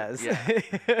vase.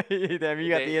 Yeah. Damn, you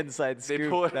got the inside scoop. They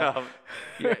pull it now. out.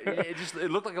 Yeah,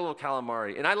 it looked like a little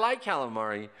calamari, and I like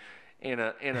calamari.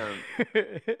 I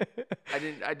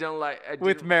don't like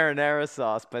With marinara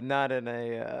sauce, but not in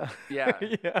a. Yeah.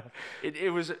 Yeah.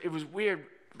 It was weird.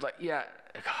 Like, yeah,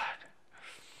 God,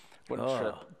 what a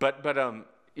trip. But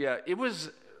yeah, it was.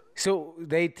 So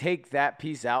they take that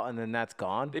piece out and then that's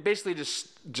gone. They basically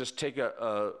just take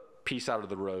a piece out of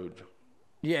the road.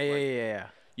 Yeah.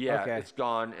 Yeah, Okay. it's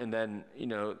gone, and then I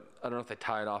don't know if they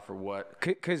tie it off or what.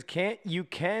 Because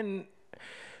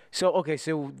So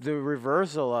the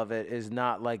reversal of it is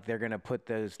not like they're gonna put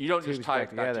those. You don't tubes just tie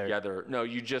back it back together. No,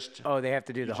 you just. Oh, they have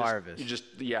to do the harvest.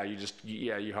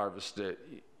 You harvest it.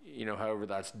 However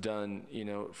that's done.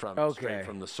 From straight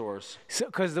from the source. So,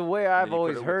 because the way I've you put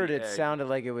always it with heard the it egg. sounded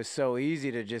like it was so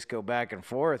easy to just go back and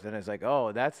forth, and it's like,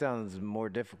 oh, that sounds more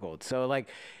difficult. So like,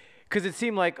 because it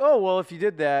seemed like, oh, well, if you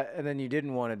did that and then you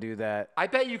didn't want to do that, I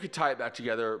bet you could tie it back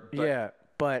together. But, yeah.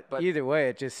 But either way,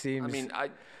 it just seems. I mean,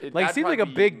 it that'd seems like a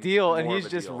probably big be deal, and more he's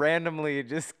of a just deal. randomly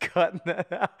just cutting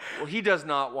that out. Well, he does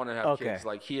not want to have Okay. kids.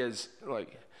 Like, he is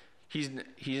like, he's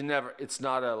never. It's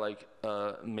not a like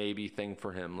maybe thing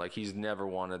for him. Like, he's never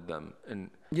wanted them. And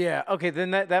Yeah. Okay.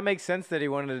 Then that makes sense that he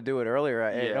wanted to do it earlier.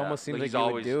 It almost seems like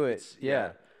he would do it. it's-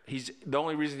 Yeah. He's the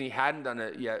only reason he hadn't done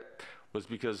it yet was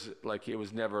because like it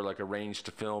was never like arranged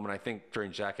to film, and I think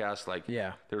during Jackass, like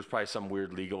Yeah. there was probably some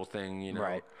weird legal thing,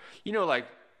 Right.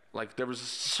 Like there was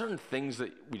certain things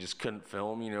that we just couldn't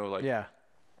film, like Yeah.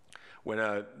 when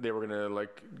they were gonna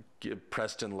like give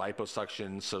Preston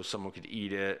liposuction so someone could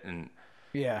eat it and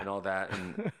all that,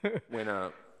 and when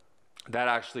that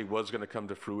actually was gonna come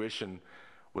to fruition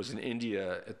was in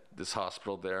India at this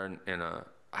hospital there, and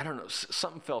I don't know,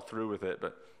 something fell through with it,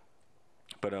 but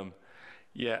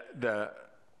yeah,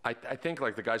 I think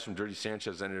like the guys from Dirty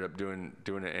Sanchez ended up doing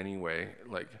it anyway,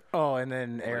 like Oh, and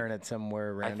then airing it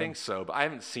somewhere random. I think so, but I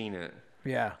haven't seen it.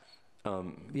 Yeah.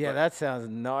 Yeah, but that sounds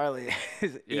gnarly.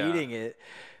 Yeah. Eating it.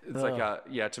 It's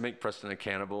like to make Preston a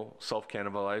cannibal,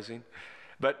 self-cannibalizing,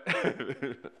 but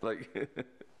like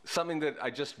something that I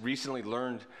just recently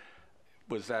learned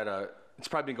was that it's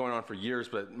probably been going on for years,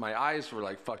 but my eyes were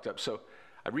like fucked up, so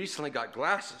I recently got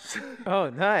glasses.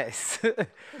 Oh, nice.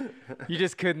 You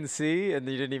just couldn't see and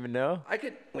you didn't even know? I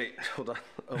could wait. Hold on.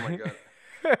 Oh my god.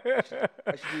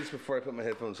 I should do this before I put my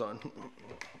headphones on.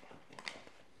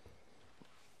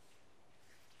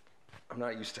 I'm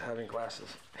not used to having glasses.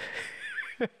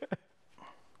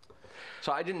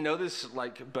 So I didn't know this,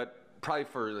 but probably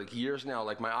for like years now,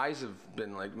 like my eyes have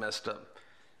been like messed up.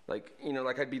 Like,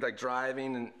 like I'd be like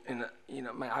driving and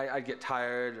I'd get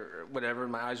tired or whatever,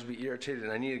 and my eyes would be irritated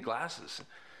and I needed glasses.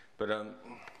 But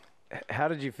How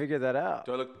did you figure that out?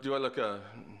 do I look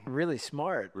Really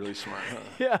smart. really smart? Huh?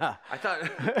 Yeah. I thought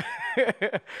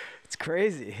It's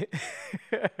crazy.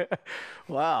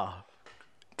 Wow.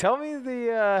 Tell me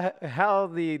how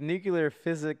the nuclear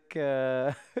physic.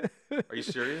 Are you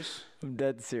serious? I'm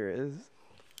dead serious.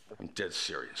 I'm dead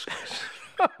serious, guys.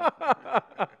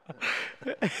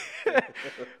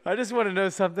 I just want to know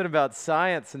something about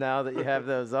science now that you have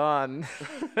those on.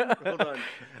 Hold on.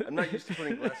 I'm not used to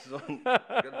putting glasses on. I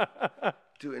gotta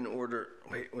do it in order.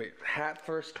 Wait. Hat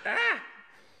first. Ah!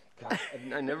 God,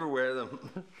 I never wear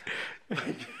them.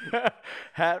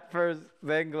 Hat first,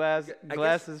 then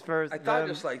glasses first. I thought then...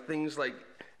 just like things like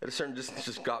at a certain distance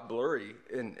just got blurry,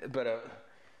 but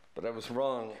I was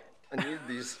wrong. I needed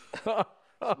these. So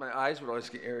my eyes would always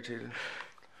get irritated.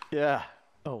 Yeah.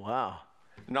 Oh wow.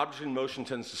 An object in motion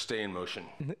tends to stay in motion.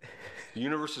 The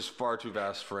universe is far too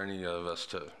vast for any of us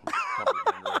to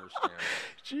comprehend or understand.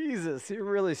 Jesus, you're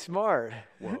really smart.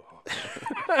 Whoa.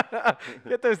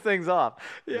 Get those things off.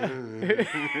 Yeah.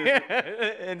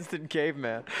 Instant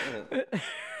caveman.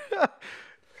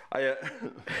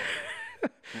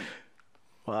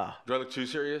 Wow. Do I look too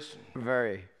serious?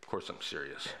 Very. Of course I'm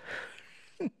serious.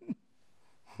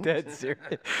 Dead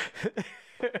serious.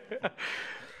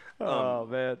 Oh,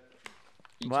 man.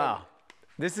 Wow.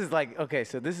 This is like, okay,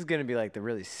 so this is going to be like the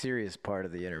really serious part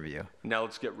of the interview. Now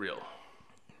let's get real.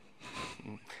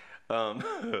 12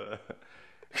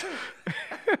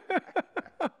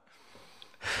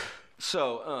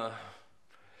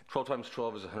 times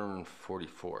 12 is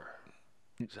 144.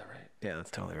 Is that right? Yeah, that's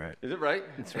totally right. Is it right?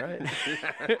 That's right.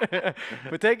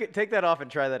 But take that off and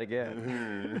try that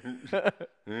again.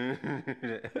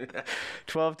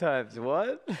 12 times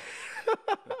what?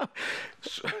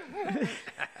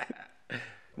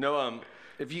 No,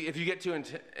 if you get too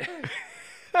intense.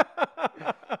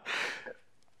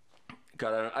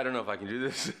 God, I don't know if I can do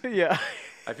this. Yeah.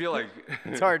 I feel like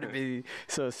It's hard to be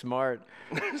so smart.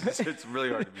 it's really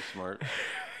hard to be smart.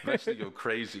 I actually go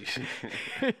crazy.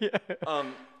 Yeah.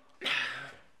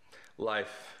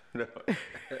 Life. No.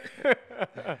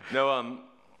 No,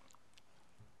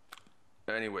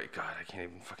 anyway, God, I can't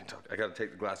even fucking talk. I gotta take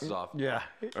the glasses off. Yeah.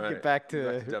 All right. Get back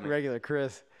to dummy. regular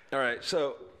Chris. All right,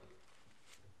 so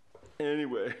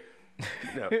anyway.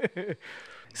 No.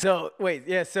 So wait,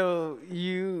 yeah. So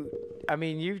you've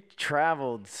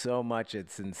traveled so much,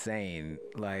 it's insane.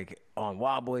 Like on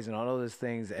Wild Boys and all of those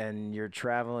things, and you're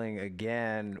traveling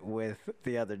again with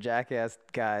the other Jackass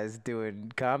guys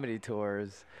doing comedy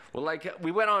tours. Well, like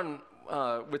we went on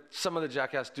with some of the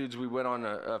Jackass dudes. We went on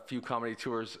a few comedy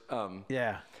tours.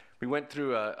 Yeah. We went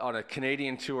through on a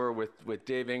Canadian tour with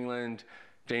Dave England,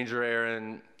 Danger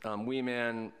Aaron, Wee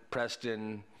Man,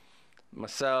 Preston,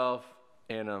 myself,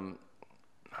 and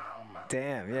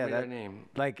Damn, yeah, that name.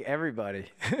 Like everybody.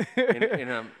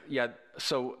 Yeah.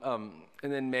 So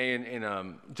and then May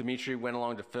and Dimitri went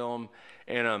along to film,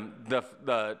 and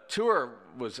the tour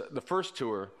was the first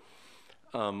tour.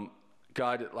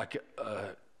 God, like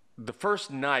the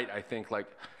first night, I think, like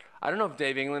I don't know if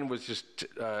Dave England was just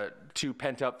too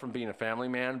pent up from being a family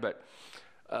man, but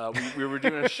we were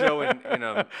doing a show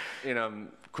in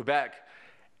Quebec,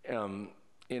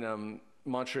 in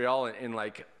Montreal, and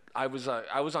like. I was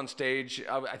on stage.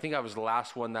 I think I was the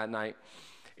last one that night,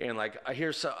 and like I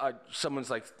hear someone's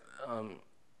like,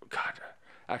 God,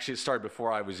 actually it started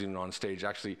before I was even on stage.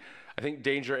 Actually, I think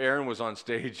Danger Aaron was on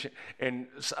stage, and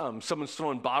someone's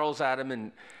throwing bottles at him,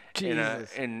 and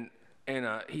Jesus.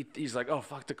 He's like, oh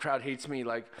fuck, the crowd hates me,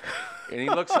 like, and he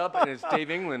looks up and it's Dave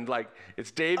England, like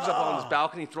it's Dave's up on his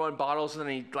balcony throwing bottles, and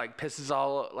then he like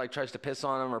tries to piss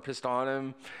on him or pissed on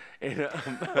him. And,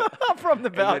 from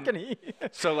the balcony.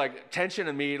 So like tension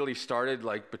immediately started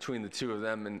like between the two of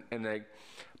them, and like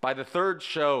by the third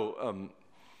show,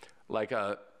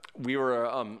 we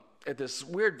were at this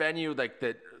weird venue like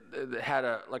that had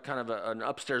a like kind of an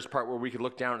upstairs part where we could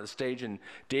look down at the stage, and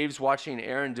Dave's watching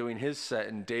Aaron doing his set,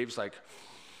 and Dave's like,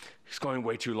 he's going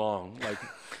way too long, like,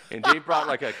 and Dave brought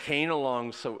like a cane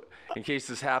along so in case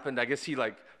this happened. I guess he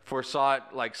like foresaw it,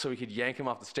 like so he could yank him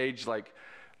off the stage like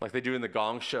they do in the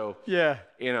Gong Show. Yeah.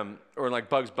 Or in like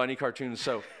Bugs Bunny cartoons.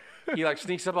 So he like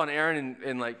sneaks up on Aaron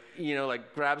and like,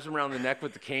 like grabs him around the neck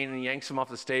with the cane and yanks him off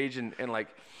the stage, and like,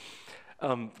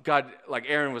 God, like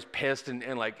Aaron was pissed,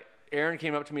 and like Aaron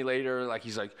came up to me later, like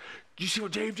he's like, "Do you see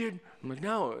what Dave did?" I'm like,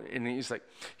 "No," and he's like,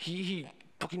 he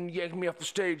fucking yanked me off the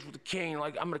stage with a cane.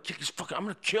 Like, I'm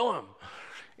gonna kill him.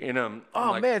 And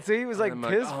Oh man, so he was like I'm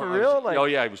pissed for I real? was- Like, oh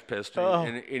yeah, he was pissed. Oh.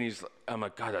 And he's, I'm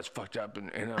like, God, that's fucked up.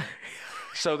 And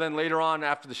so then later on,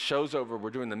 after the show's over, we're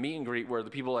doing the meet and greet where the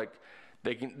people like,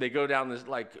 they go down this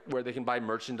like where they can buy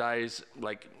merchandise,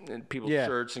 like and people's Yeah.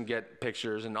 shirts and get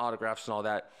pictures and autographs and all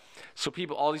that. So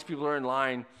all these people are in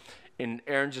line, and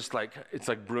Aaron just like, it's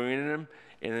like brewing in him,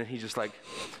 and then he just like,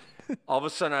 all of a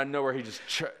sudden out of nowhere he just,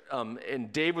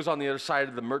 and Dave was on the other side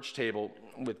of the merch table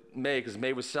with May, because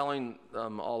May was selling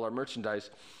all our merchandise,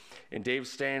 and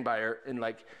Dave's standing by her, and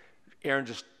like Aaron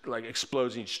just like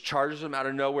explodes, and he just charges him out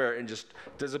of nowhere and just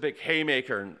does a big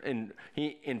haymaker, and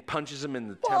he punches him in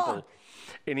the temple.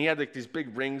 And he had like these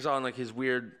big rings on, like his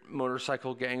weird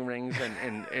motorcycle gang rings,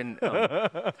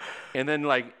 and then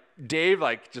like Dave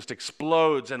like just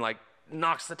explodes and like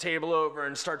knocks the table over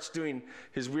and starts doing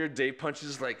his weird Dave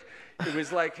punches. Like it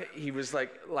was like he was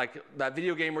like that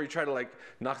video game where you try to like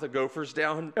knock the gophers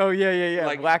down. oh yeah.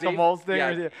 Like Whack-a-mole thing.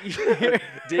 Yeah,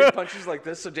 Dave punches like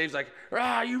this, so Dave's like,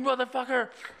 "Ah, you motherfucker,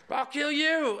 I'll kill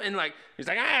you!" And like he's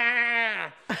like,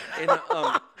 "Ah!" And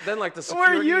then like the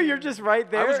security. Where are you? You're just right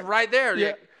there. I was right there. Yeah.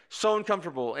 Yeah. So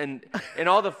uncomfortable, and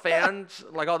all the fans,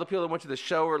 like all the people that went to the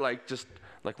show, were like just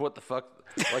like, what the fuck?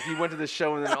 Like you went to this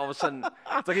show, and then all of a sudden,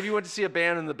 it's like if you went to see a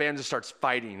band and the band just starts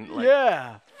fighting. Like,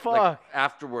 Yeah. Fuck. like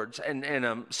afterwards,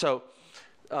 so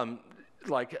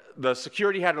like the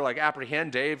security had to like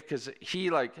apprehend Dave because he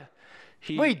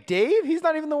Wait, Dave? He's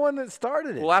not even the one that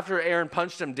started it. well, after Aaron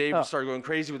punched him, Dave started going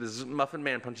crazy with his Muffin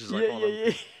Man punches, like all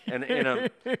Yeah. them.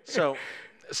 And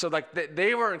so like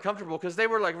they were uncomfortable because they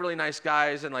were like really nice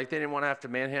guys, and like they didn't want to have to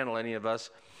manhandle any of us,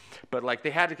 but like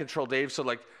they had to control Dave. So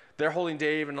like they're holding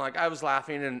Dave, and like I was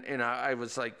laughing, and I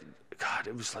was like, God,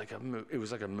 it was like a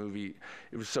movie.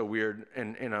 It was so weird,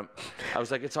 and I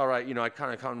was like, it's all right, I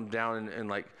kind of calmed him down, and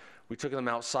like we took them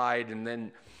outside, and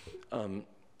then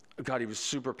God, he was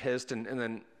super pissed, and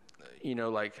then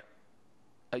like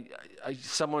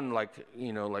someone like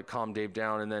like calmed Dave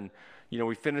down, and then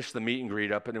we finished the meet and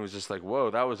greet up, and it was just like, whoa,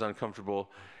 that was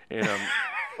uncomfortable, and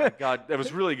God, that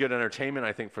was really good entertainment,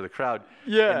 I think, for the crowd.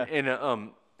 Yeah.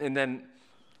 And then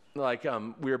like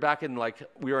we were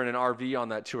in an RV on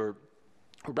that tour.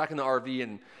 We're back in the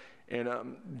RV,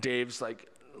 and Dave's like,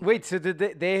 Wait, so did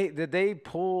they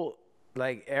pull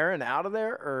like Aaron out of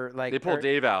there, or like they pulled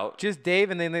Dave out. Just Dave,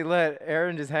 and then they let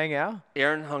Aaron just hang out?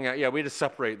 Aaron hung out. Yeah, we had to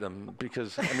separate them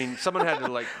because someone had to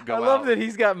like go out. I love that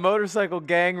he's got motorcycle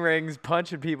gang rings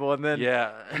punching people, and then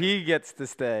Yeah. he gets to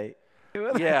stay.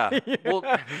 Yeah. Well,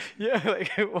 Yeah,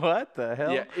 like what the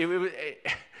hell? yeah.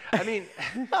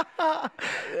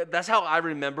 That's how I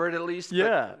remember it, at least. But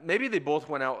Yeah. maybe they both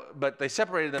went out, but they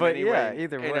separated them But anyway. yeah,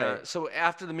 either And, way. so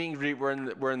after the meet and greet, we're in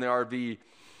the RV,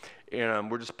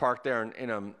 and we're just parked there,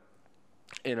 and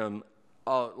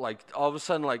like all of a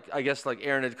sudden, like I guess like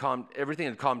everything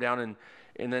had calmed down,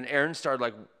 and then Aaron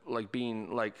started like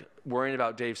being like worrying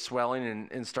about Dave swelling,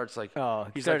 and starts like, Oh,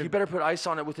 he's started like, you better put ice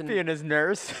on it within. Being his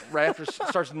nurse. Right after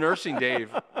starts nursing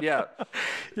Dave. Yeah.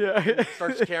 Yeah.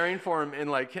 Starts caring for him, and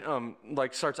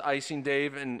like starts icing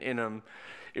Dave, and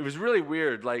it was really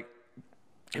weird. Like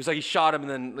it was like he shot him,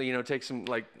 and then takes him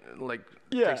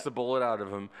Yeah. takes the bullet out of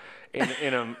him,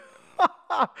 and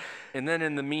and then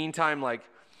in the meantime, like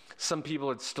some people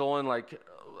had stolen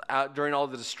during all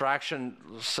the distraction,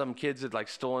 some kids had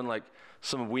stolen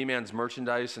some of Wee Man's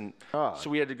merchandise, and so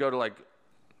we had to go to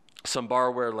some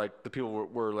bar where the people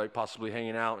were possibly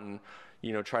hanging out, and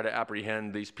try to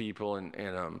apprehend these people, and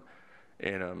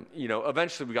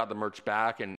eventually we got the merch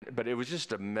back, but it was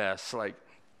just a mess,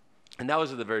 and that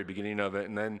was at the very beginning of it,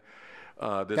 and then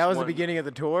That was the beginning of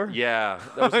the tour? Yeah,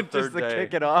 that was the third Just to day.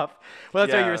 kick it off. Well,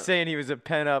 that's what you Yeah. were saying. He was a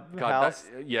pent-up house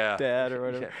yeah, dad or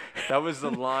whatever. Yeah. That was the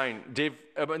line, Dave.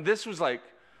 And this was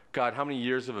God, how many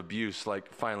years of abuse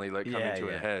finally coming Yeah, to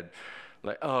yeah. a head?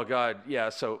 Oh God, yeah.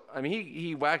 So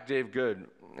he whacked Dave good,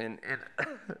 and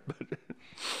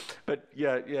but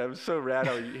yeah, it was so rad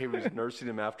how he was nursing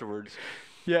him afterwards.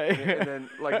 Yeah. And then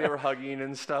they were hugging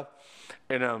and stuff,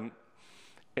 and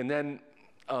then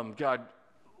God,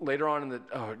 later on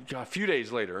a few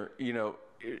days later,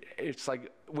 it's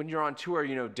like when you're on tour,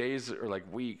 days are like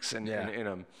weeks, and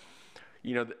there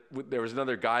was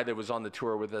another guy that was on the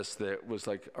tour with us that was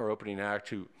our opening act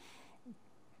who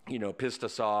pissed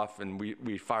us off, and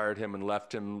we fired him and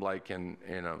left him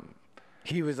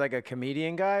He was like a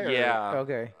comedian guy? Or? yeah.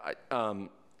 Okay.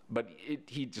 But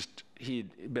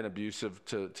he'd been abusive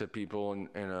to people, and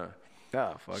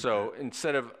Oh, fuck. so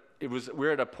instead of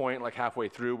we're at a point halfway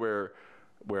through where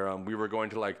we were going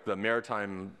to the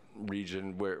maritime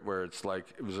region where it's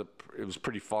it was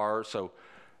pretty far, so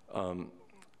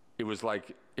it was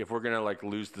like, if we're gonna like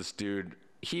lose this dude,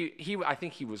 I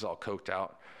think he was all coked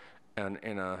out, and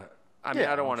I mean,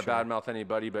 I don't want to badmouth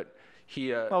anybody, but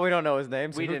he. Well, we don't know his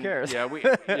name, so we who didn't, cares? Yeah,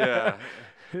 yeah,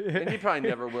 and he probably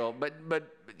never will. But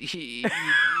he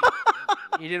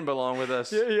didn't belong with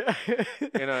us. Yeah.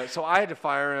 And so I had to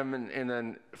fire him, and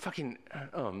then fucking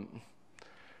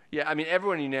yeah. I mean,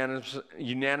 everyone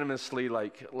unanimously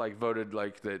like voted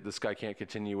like that this guy can't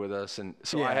continue with us, and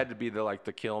so I had to be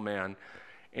the kill man.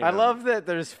 And, I love that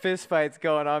there's fist fights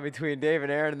going on between Dave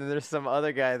and Aaron, and then there's some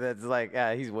other guy that's like,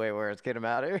 he's way worse. Get him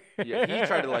out of here. Yeah, he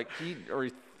tried to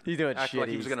he's doing act like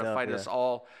he was gonna stuff, fight us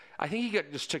all. I think he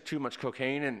just took too much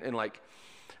cocaine, and like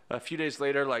a few days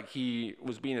later, like he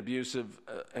was being abusive,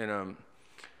 and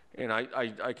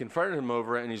I confronted him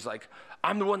over it, and he's like,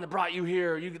 "I'm the one that brought you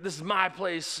here. This is my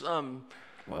place."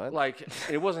 What? Like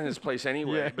it wasn't his place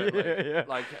anyway. But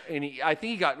and I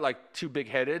think he got like too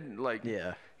big-headed. Like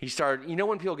he started. You know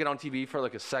when people get on TV for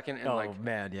like a second and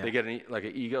they get like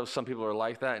an ego. Some people are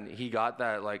like that, and he got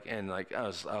that I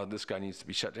was, this guy needs to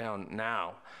be shut down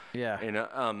now. Yeah. And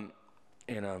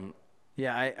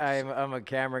Yeah, I'm a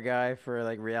camera guy for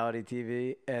like reality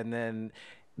TV, and then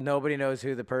nobody knows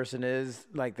who the person is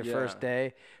like the first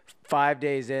day. 5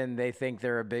 days in, they think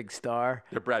they're a big star.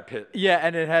 They're Brad Pitt. Yeah,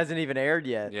 and it hasn't even aired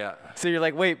yet. Yeah. So you're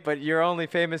like, wait, but you're only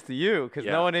famous to you because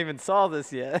no one even saw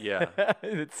this yet. Yeah.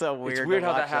 It's so weird. It's weird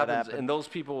how that happens. And those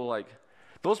people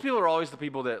are always the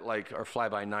people that like are fly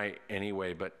by night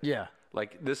anyway. But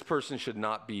like this person should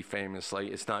not be famous. Like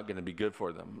it's not going to be good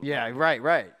for them. Yeah.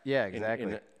 Right. Yeah.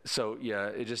 Exactly. So yeah,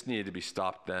 it just needed to be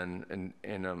stopped then.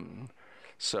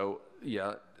 So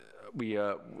yeah. We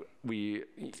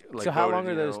like. So how voted, long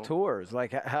are those tours?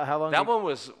 Like how long? That one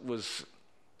was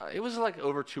it was like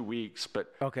over 2 weeks,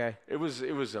 but okay. It was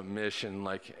a mission.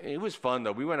 Like it was fun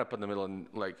though. We went up in the middle and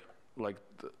like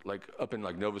up in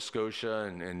like Nova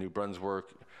Scotia and New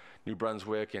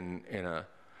Brunswick and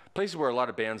places where a lot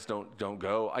of bands don't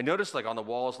go. I noticed like on the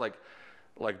walls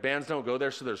like bands don't go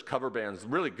there, so there's cover bands,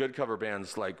 really good cover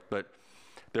bands, but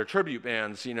they're tribute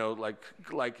bands.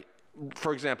 Like.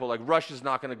 For example, like Rush is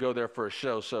not going to go there for a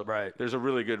show, so there's a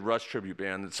really good Rush tribute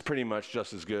band that's pretty much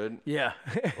just as good. Yeah,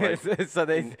 so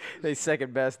they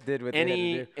second best did what they had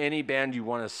to do. Any band you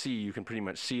want to see, you can pretty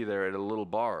much see there at a little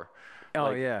bar.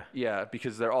 Oh yeah,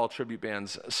 because they're all tribute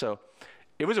bands. So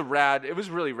it was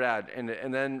really rad.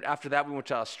 And then after that we went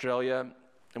to Australia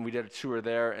and we did a tour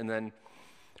there, and then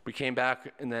we came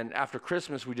back, and then after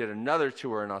Christmas we did another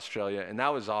tour in Australia, and that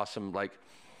was awesome. Like,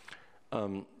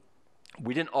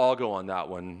 we didn't all go on that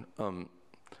one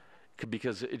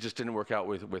because it just didn't work out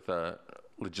with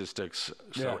logistics.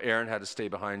 So Aaron had to stay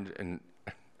behind, and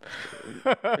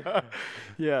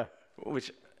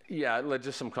which led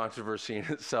to some controversy in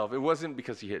itself. It wasn't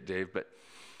because he hit Dave, but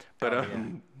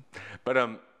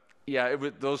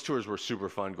those tours were super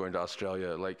fun going to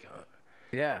Australia. Like.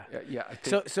 Yeah. I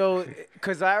think So,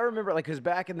 because I remember, like, because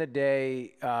back in the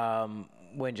day,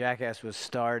 when Jackass was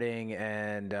starting,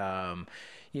 and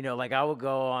like I would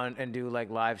go on and do like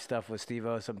live stuff with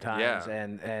Steve-O sometimes,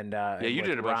 and you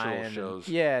did a bunch Ryan of little shows.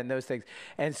 And those things.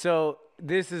 And so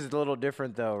this is a little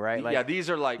different though, right? Like, these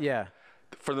are like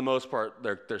for the most part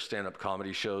they're stand-up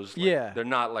comedy shows. Like, they're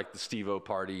not like the Steve-O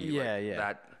party.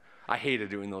 That I hated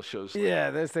doing those shows.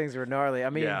 Those things were gnarly. I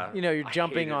mean, you're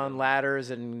jumping on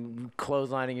ladders and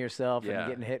clotheslining yourself and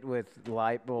getting hit with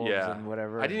light bulbs and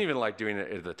whatever. I didn't even like doing it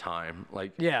at the time.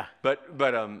 Like, but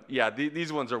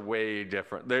these ones are way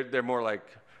different. They're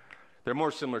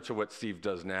more similar to what Steve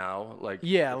does now. Like,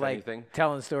 like anything.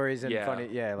 Telling stories and funny.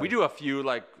 Yeah, we do a few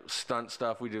like stunt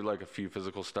stuff. We do like a few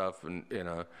physical stuff, and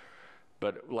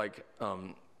but like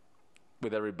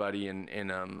with everybody and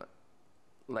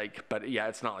but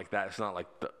it's not like that. It's not like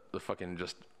the fucking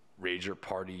just rager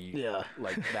party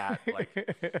like that. Like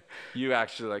you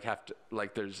actually like have to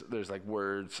like there's like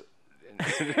words.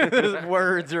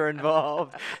 Words are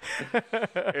involved.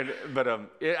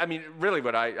 I mean, really,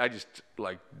 what I just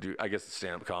like do, I guess, it's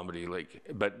stand-up comedy. Like,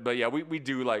 but yeah, we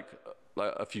do like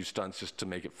a few stunts just to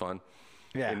make it fun.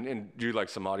 Yeah. And do like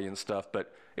some audience stuff,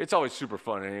 but it's always super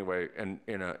fun anyway. And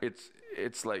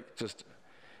it's like just.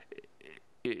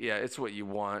 It's what you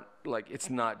want. Like, it's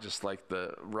not just like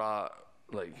the raw,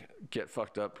 like, get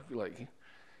fucked up, like,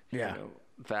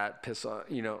 that piss on,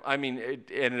 I mean, it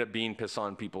ended up being piss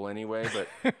on people anyway, but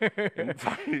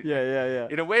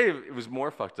in a way it was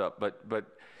more fucked up,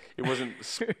 but it wasn't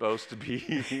supposed to be.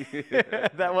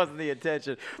 That wasn't the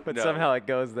intention, but somehow it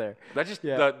goes there. That's just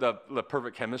the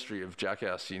perfect chemistry of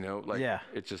Jackass, like,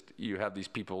 it's just, you have these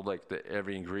people, like,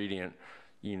 every ingredient,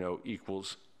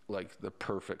 equals like the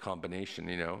perfect combination,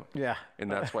 you know. Yeah. And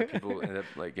that's why people end up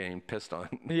like getting pissed on.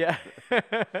 Yeah.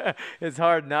 It's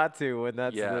hard not to when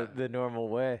that's Yeah. the normal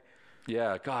way.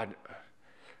 Yeah, God.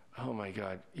 Oh my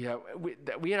God. Yeah,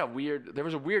 we had there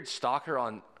was a weird stalker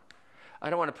on. I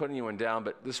don't want to put anyone down,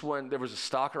 but there was a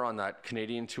stalker on that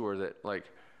Canadian tour that like,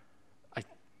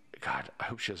 God, I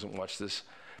hope she doesn't watch this,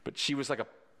 but she was like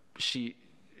she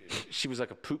was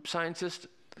like a poop scientist.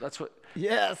 That's what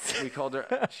Yes. we called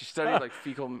her. She studied like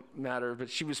fecal matter, but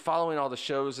she was following all the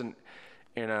shows and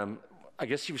I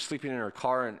guess she was sleeping in her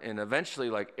car and eventually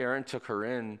like Aaron took her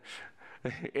in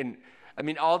and I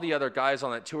mean all the other guys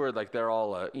on that tour like they're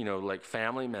all you know like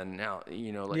family men now,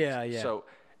 you know like Yeah, yeah. so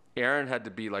Aaron had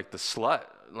to be like the slut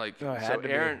like Oh, it so had to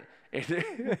be. Aaron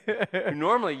who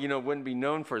normally you know wouldn't be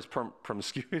known for his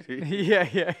promiscuity.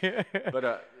 Yeah.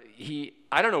 But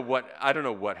I don't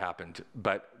know what happened,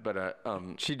 but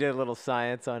She did a little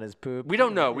science on his poop. we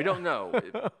don't know. We don't know.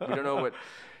 We don't know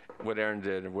what Aaron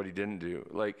did and what he didn't do.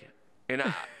 Like, and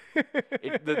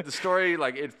the story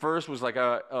like at first was like,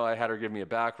 oh, I had her give me a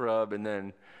back rub, and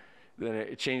then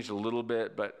it changed a little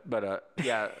bit, but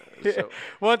yeah. So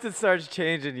Once it starts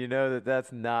changing, you know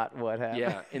that's not what happened.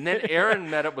 yeah, and then Aaron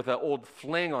met up with an old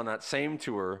fling on that same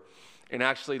tour, and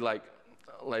actually like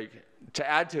to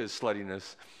add to his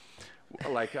sluttiness.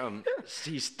 Like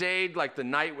he stayed like the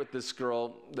night with this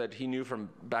girl that he knew from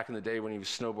back in the day when he was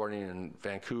snowboarding in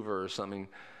Vancouver or something,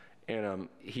 and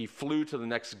he flew to the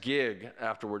next gig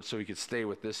afterwards so he could stay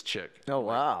with this chick. Oh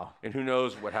wow. And who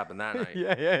knows what happened that night?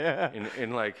 Yeah.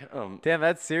 And like Damn,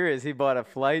 that's serious. He bought a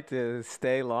flight to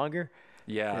stay longer.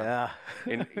 yeah.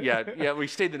 And yeah, we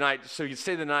stayed the night so he could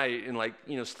stay the night and like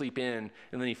you know sleep in,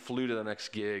 and then he flew to the next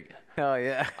gig. Oh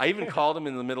yeah. I even called him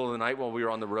in the middle of the night while we were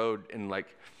on the road, and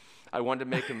like I wanted to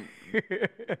make him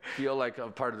feel like a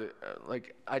part of the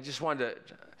like I just wanted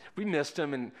to. We missed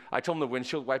him, and I told him the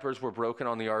windshield wipers were broken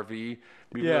on the RV, even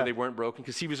Yeah. though they weren't broken,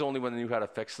 because he was the only one that knew how to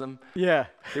fix them. Yeah.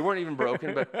 They weren't even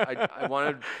broken, but I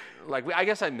wanted, like, I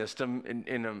guess I missed him,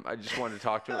 and I just wanted to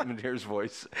talk to him and hear his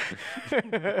voice.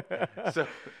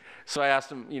 So I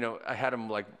asked him, you know, I had him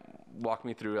like walk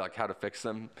me through like how to fix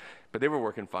them, but they were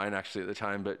working fine actually at the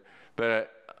time.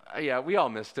 But yeah, we all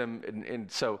missed him,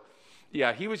 and so.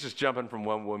 Yeah, he was just jumping from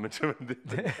one woman to the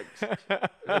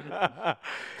next.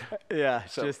 Yeah,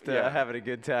 So, just yeah. having a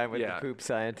good time with Yeah. the poop Yeah,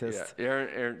 scientist.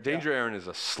 Aaron, Danger Aaron is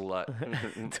a slut.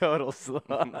 Total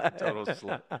slut. Total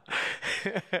slut.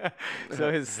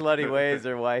 So his slutty ways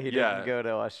are why he Yeah. didn't go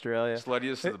to Australia.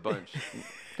 Sluttiest of the bunch.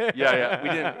 Yeah, we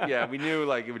didn't. Yeah, we knew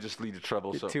like it would just lead to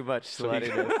trouble. So Too much so he-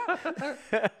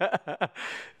 sluttiness.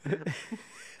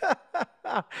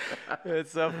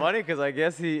 It's so funny because I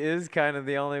guess he is kind of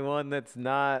the only one that's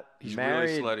not He's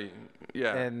married really slutty.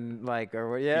 Yeah, and like,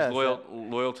 or yeah, he's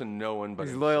loyal to no one but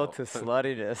he's loyal to himself.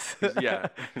 sluttiness. Yeah,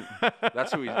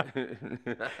 that's who he.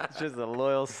 It's just a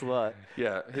loyal slut.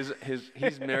 Yeah,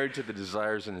 he's married to the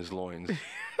desires in his loins.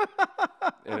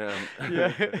 And,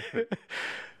 Yeah.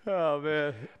 Oh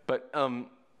man, but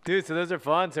dude. So those are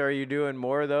fun. So are you doing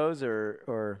more of those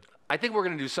or? I think we're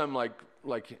gonna do some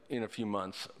like in a few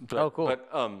months. But, Oh, cool. But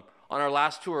on our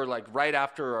last tour, like right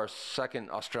after our second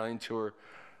Australian tour,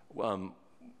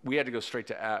 we had to go straight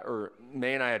to or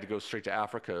May and I had to go straight to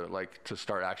Africa, like to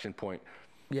start Action Point.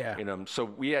 Yeah. And so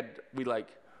we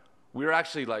were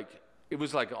actually like it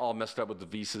was like all messed up with the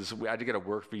visas. We had to get a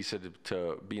work visa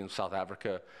to be in South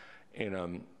Africa,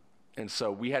 and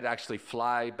so we had to actually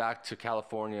fly back to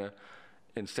California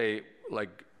and stay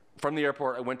like from the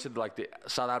airport. I went to like the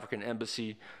South African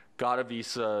embassy, got a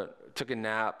visa, took a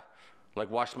nap, like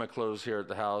washed my clothes here at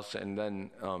the house, and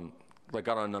then like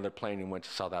got on another plane and went to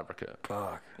South Africa.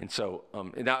 Fuck. And so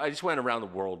and I just went around the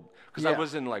world because I Yeah.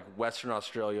 was in like Western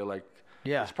Australia, like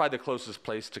Yeah. it's probably the closest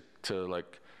place to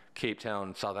like Cape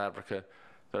Town, South Africa,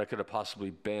 that I could have possibly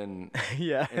been.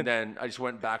 Yeah. And then I just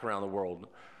went back around the world.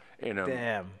 And,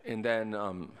 Damn. And then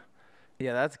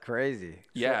Yeah, that's crazy.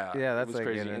 Yeah, yeah, it that's was like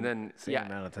crazy. an And then, insane yeah.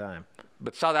 amount of time.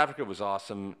 but South Africa was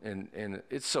awesome, and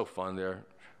it's so fun there.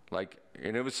 Like,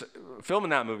 and it was filming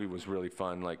that movie was really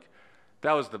fun. Like,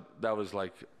 that was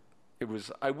like, it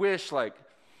was. I wish like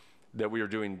that we were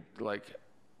doing like,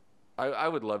 I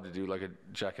would love to do like a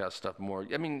Jackass stuff more.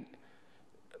 I mean,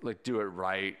 like do it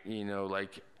right, you know,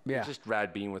 like Yeah. it's just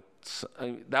rad being with. I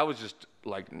mean, that was just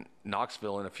like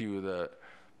Knoxville and a few of the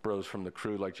bros from the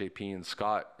crew like JP and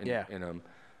Scott. And, Yeah. And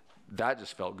that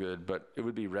just felt good, but it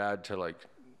would be rad to like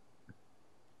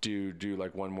do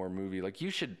like one more movie. Like you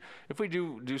should, if we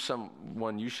do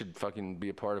one, you should fucking be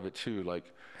a part of it too.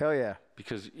 Like, Hell yeah.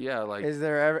 because yeah, like Is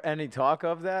there ever any talk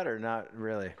of that or not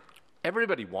really?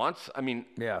 everybody wants. I mean,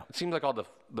 Yeah. it seems like all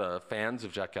the fans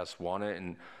of Jackass want it,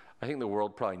 and I think the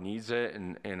world probably needs it,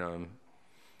 and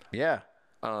Yeah.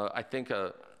 I think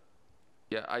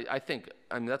yeah, I think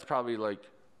that's probably like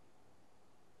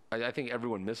I think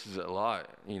everyone misses it a lot,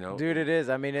 you know. Dude, it is.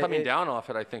 I mean, Coming down off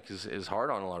it, I think is hard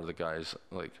on a lot of the guys.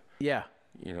 Like, yeah.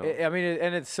 you know. I mean,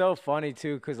 and it's so funny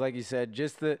too, because like you said,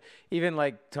 just even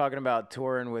like talking about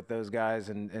touring with those guys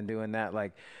and doing that,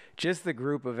 like just the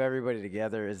group of everybody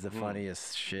together is the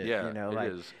funniest shit. Yeah, you know, it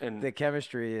like is. And the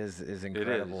chemistry is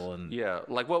incredible. It is. And yeah,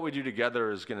 like what we do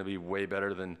together is going to be way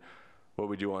better than what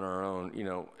we do on our own. You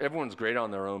know, everyone's great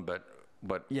on their own, but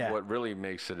Yeah. what really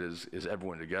makes it is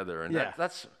everyone together, and Yeah.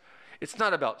 that's it's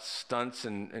not about stunts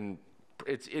and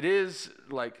it is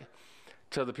like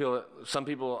to the people. Some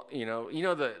people, you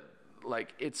know that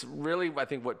like it's really I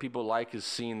think what people like is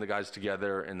seeing the guys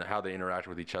together and how they interact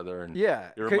with each other, and Yeah,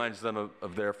 it reminds them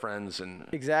of their friends and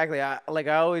exactly. I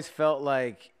always felt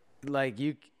like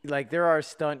there are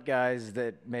stunt guys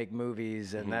that make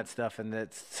movies and that stuff, and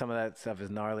some of that stuff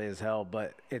is gnarly as hell,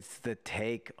 but it's the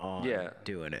take on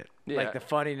doing it. Yeah. Like the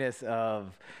funniness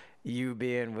of you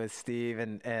being with Steve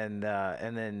and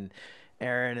then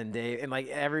Aaron and Dave and like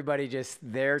everybody just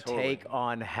their take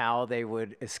on how they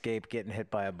would escape getting hit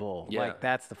by a bull. Yeah. Like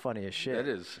that's the funniest shit. It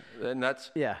is, and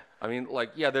that's Yeah. I mean,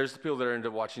 like, yeah, there's the people that are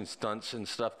into watching stunts and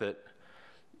stuff that,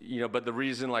 you know, but the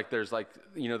reason like there's like,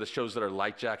 you know, the shows that are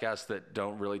like Jackass that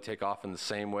don't really take off in the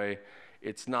same way,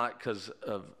 it's not because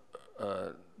of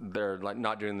they're like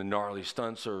not doing the gnarly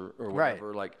stunts or whatever.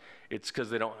 Right. Like it's because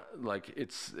they don't like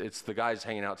it's the guys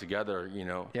hanging out together, you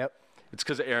know. Yep. It's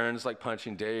because Aaron's like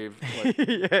punching Dave. Like,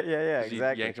 yeah, he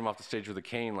exactly. yanked him off the stage with a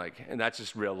cane, like, and that's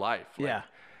just real life. Like,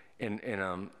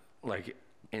 Yeah.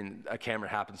 And a camera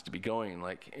happens to be going,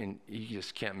 like, and you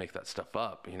just can't make that stuff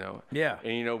up, you know. Yeah.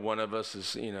 And you know, one of us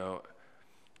is, you know,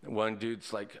 one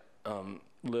dude's like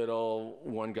little,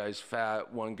 one guy's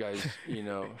fat, one guy's, you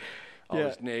know,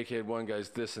 always naked, one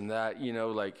guy's this and that, you know,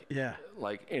 like. Yeah.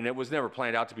 Like, and it was never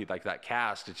planned out to be like that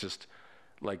cast. It's just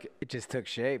like. It just took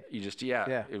shape. You just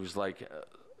Yeah. It was like,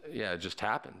 it just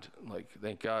happened. Like,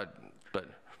 thank God, but.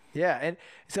 Yeah, and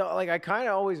so like I kind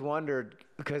of always wondered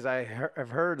because I've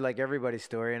heard like everybody's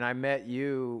story, and I met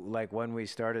you like when we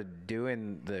started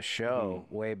doing the show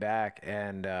way back,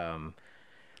 and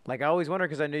like I always wondered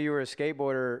because I knew you were a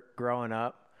skateboarder growing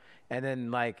up, and then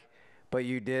like, but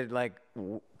you did like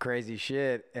crazy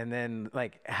shit, and then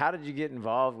like how did you get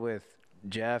involved with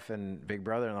Jeff and Big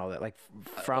Brother and all that? Like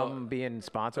from being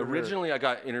sponsored. Originally, I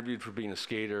got interviewed for being a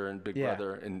skater and Big Yeah.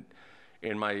 Brother,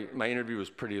 and my interview was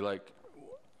pretty like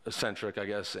eccentric, I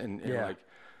guess, and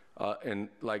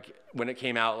like when it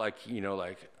came out, like, you know,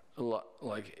 like a lot,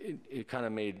 like it kind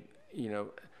of made, you know,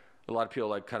 a lot of people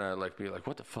like kind of like be like,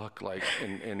 what the fuck, like,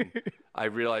 and I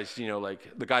realized, you know,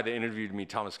 like the guy that interviewed me,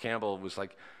 Thomas Campbell, was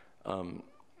like,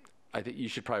 I think you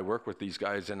should probably work with these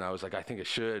guys, and I was like, I think I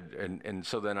should, and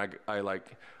so then I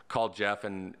like called Jeff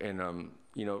and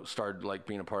you know, started like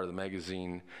being a part of the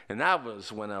magazine, and that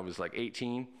was when I was like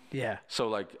 18. Yeah. So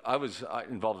like I was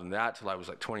involved in that till I was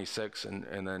like 26,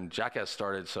 and then Jackass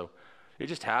started. So it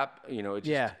just happened, you know. It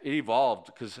just, it evolved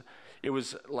because it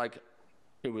was like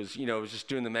it was, you know, it was just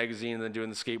doing the magazine and then doing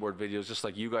the skateboard videos, just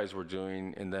like you guys were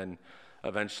doing, and then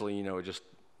eventually, you know, it just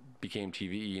became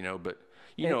TV, you know. But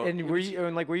you know, and were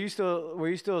you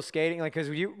still skating like because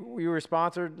you were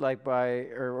sponsored like by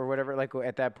or whatever like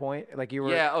at that point like you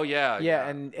were yeah.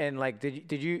 And like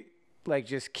did you like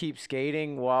just keep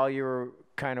skating while you were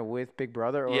kind of with Big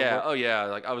Brother or yeah what? Oh yeah,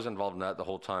 like I was involved in that the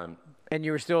whole time. And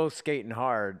you were still skating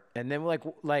hard, and then like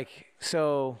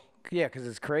so yeah, because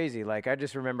it's crazy. Like I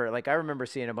just remember I remember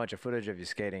seeing a bunch of footage of you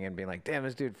skating and being like, damn,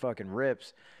 this dude fucking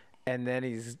rips. And then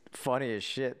he's funny as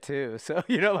shit too. So,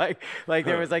 you know, like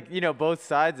there was like, you know, both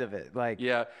sides of it. Like,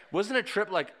 yeah. Wasn't a trip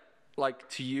like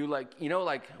to you, like, you know,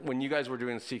 like when you guys were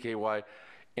doing CKY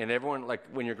and everyone, like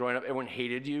when you're growing up, everyone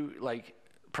hated you, like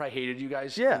probably hated you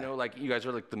guys. Yeah. You know, like you guys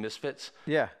are like the misfits.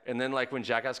 Yeah. And then like when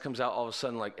Jackass comes out, all of a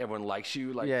sudden, like everyone likes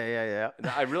you. Like, yeah.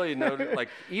 I really noticed, like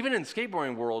even in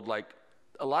skateboarding world, like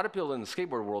a lot of people in the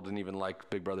skateboard world didn't even like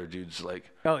Big Brother dudes. Like,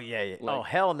 oh yeah. Oh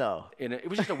hell no. And it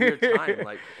was just a weird time.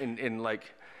 Like,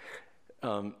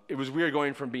 it was weird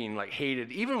going from being like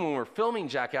hated, even when we were filming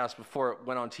Jackass before it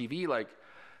went on TV. Like,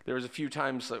 there was a few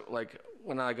times like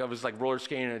when I was like roller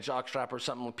skating in a jockstrap or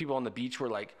something, like, people on the beach were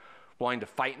like wanting to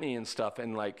fight me and stuff.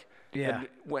 And like, yeah.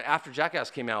 When after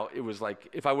Jackass came out, it was like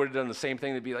if I would have done the same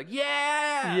thing, they'd be like,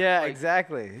 yeah. Yeah, like,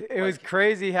 exactly. It was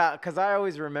crazy how, because I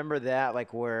always remember that,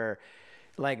 like where.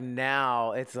 Like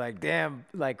now it's like, damn,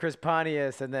 like Chris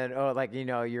Pontius, and then, oh, like, you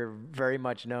know, you're very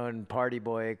much known Party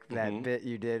Boy, that bit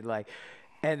you did, like,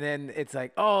 and then it's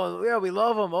like, oh, yeah, we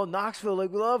love him. Oh, Knoxville,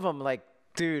 like, we love him. Like,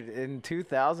 dude, in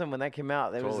 2000 when that came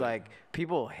out, it was Totally. like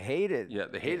people hated. Yeah,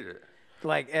 they hated it.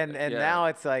 Like and Yeah. now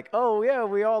it's like, oh yeah,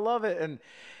 we all love it, and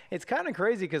it's kind of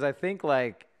crazy because I think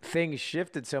like things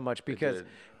shifted so much did.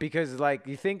 because like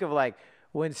you think of like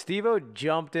when Steve-O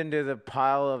jumped into the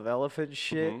pile of elephant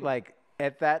shit, like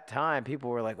at that time people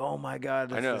were like, oh my god,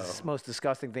 this know. is the most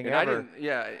disgusting thing And ever.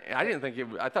 I didn't think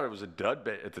I thought it was a dud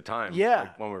bit at the time. Yeah.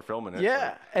 like, when we were filming it.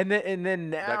 Yeah, like, and then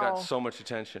now that got so much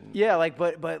attention. yeah, like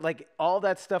but like all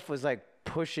that stuff was like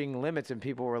pushing limits, and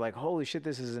people were like, holy shit,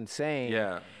 this is insane.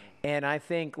 Yeah. And I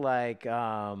think like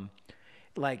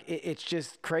it's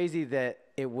just crazy that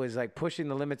it was like pushing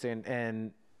the limits,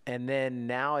 and then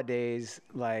nowadays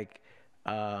like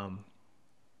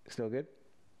still good.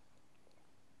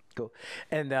 Cool.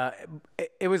 And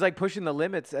it was like pushing the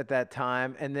limits at that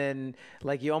time. And then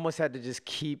like you almost had to just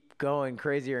keep going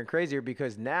crazier and crazier,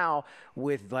 because now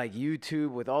with like YouTube,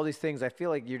 with all these things, I feel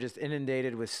like you're just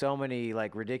inundated with so many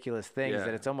like ridiculous things Yeah.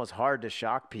 that it's almost hard to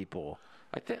shock people.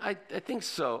 I think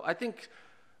so. I think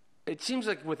it seems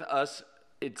like with us,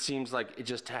 it seems like it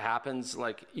just happens.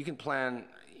 Like you can plan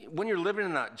when you're living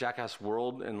in that jackass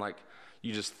world, and like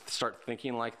you just start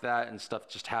thinking like that, and stuff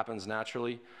just happens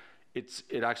naturally.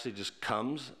 It actually just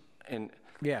comes, and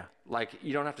Yeah. like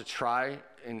you don't have to try,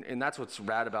 and that's what's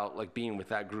rad about like being with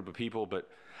that group of people. But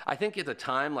I think at the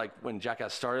time, like when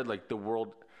Jackass started, like the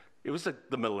world, it was like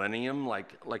the millennium,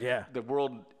 like Yeah. the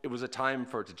world, it was a time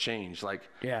for it to change, like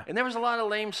Yeah. and there was a lot of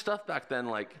lame stuff back then,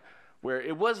 like where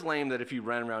it was lame that if you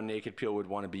ran around naked, people would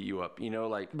want to beat you up, you know,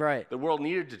 like Right. the world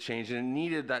needed to change, and it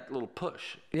needed that little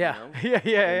push. Yeah. you know?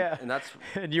 Yeah. And that's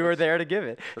And you were there to give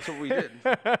it. that's what we did.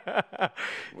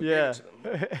 We gave Yeah. it to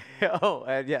them.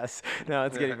 Oh, yes. No,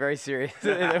 it's getting very serious.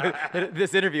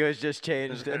 This interview has just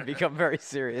changed and become very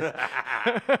serious.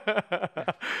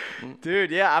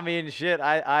 Dude, yeah. I mean, shit.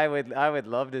 I would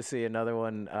love to see another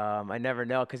one. I never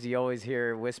know, because you always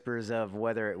hear whispers of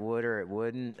whether it would or it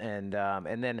wouldn't, and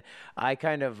then I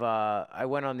kind of I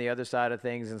went on the other side of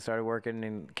things and started working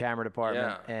in camera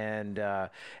department, and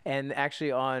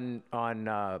actually on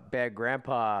Bad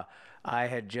Grandpa, I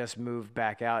had just moved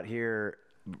back out here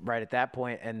right at that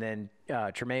point, and then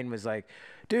Tremaine was like,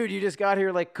 dude, you just got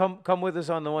here, like come with us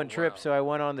on the one trip. So I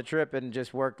went on the trip and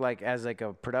just worked like as like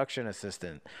a production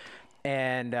assistant,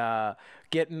 and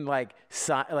getting like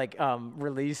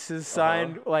releases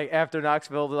signed like after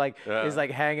Knoxville, like is like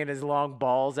hanging his long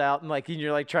balls out, and like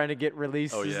you're like trying to get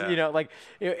releases, yeah. you know, like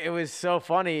it was so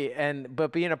funny,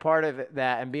 but being a part of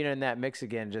that and being in that mix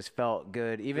again just felt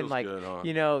good, even Feels like good, huh?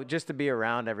 you know, just to be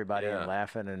around everybody Yeah. and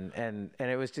laughing, and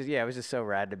it was just it was just so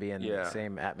rad to be in the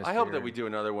same atmosphere. I hope that we do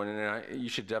another one, and you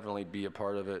should definitely be a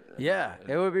part of it. Yeah,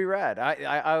 it would be rad.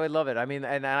 I would love it. I mean,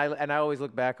 and I always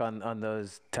look back on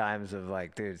those times of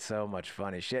like, dude, so much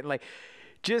funny shit. And like,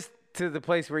 just to the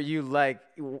place where you like,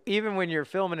 even when you're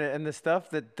filming it and the stuff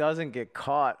that doesn't get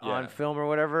caught on Yeah. film or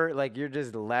whatever, like you're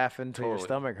just laughing till your Totally.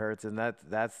 stomach hurts, and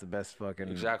that's the best fucking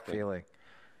Exactly. feeling.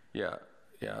 Yeah.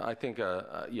 I think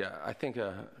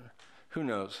who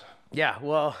knows? Yeah,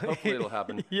 well, Hopefully it'll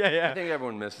happen. Yeah. I think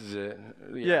everyone misses it.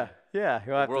 Yeah. You'll have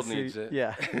The to world see. needs it.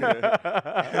 Yeah.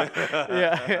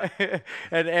 Yeah.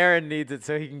 And Aaron needs it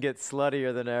so he can get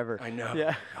sluttier than ever. I know.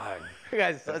 Yeah. God, You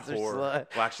guys that such a whore. slut.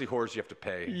 Well, actually, whores you have to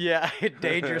pay. Yeah,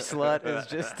 danger slut is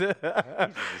just.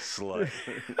 Slut.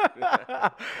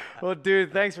 Well,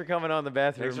 dude, thanks for coming on the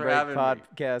Bathroom Thanks for Break having me.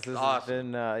 podcast. This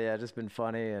Awesome. has been just been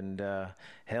funny, and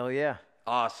hell yeah.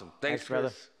 Awesome. Thanks, brother.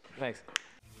 Chris. Thanks.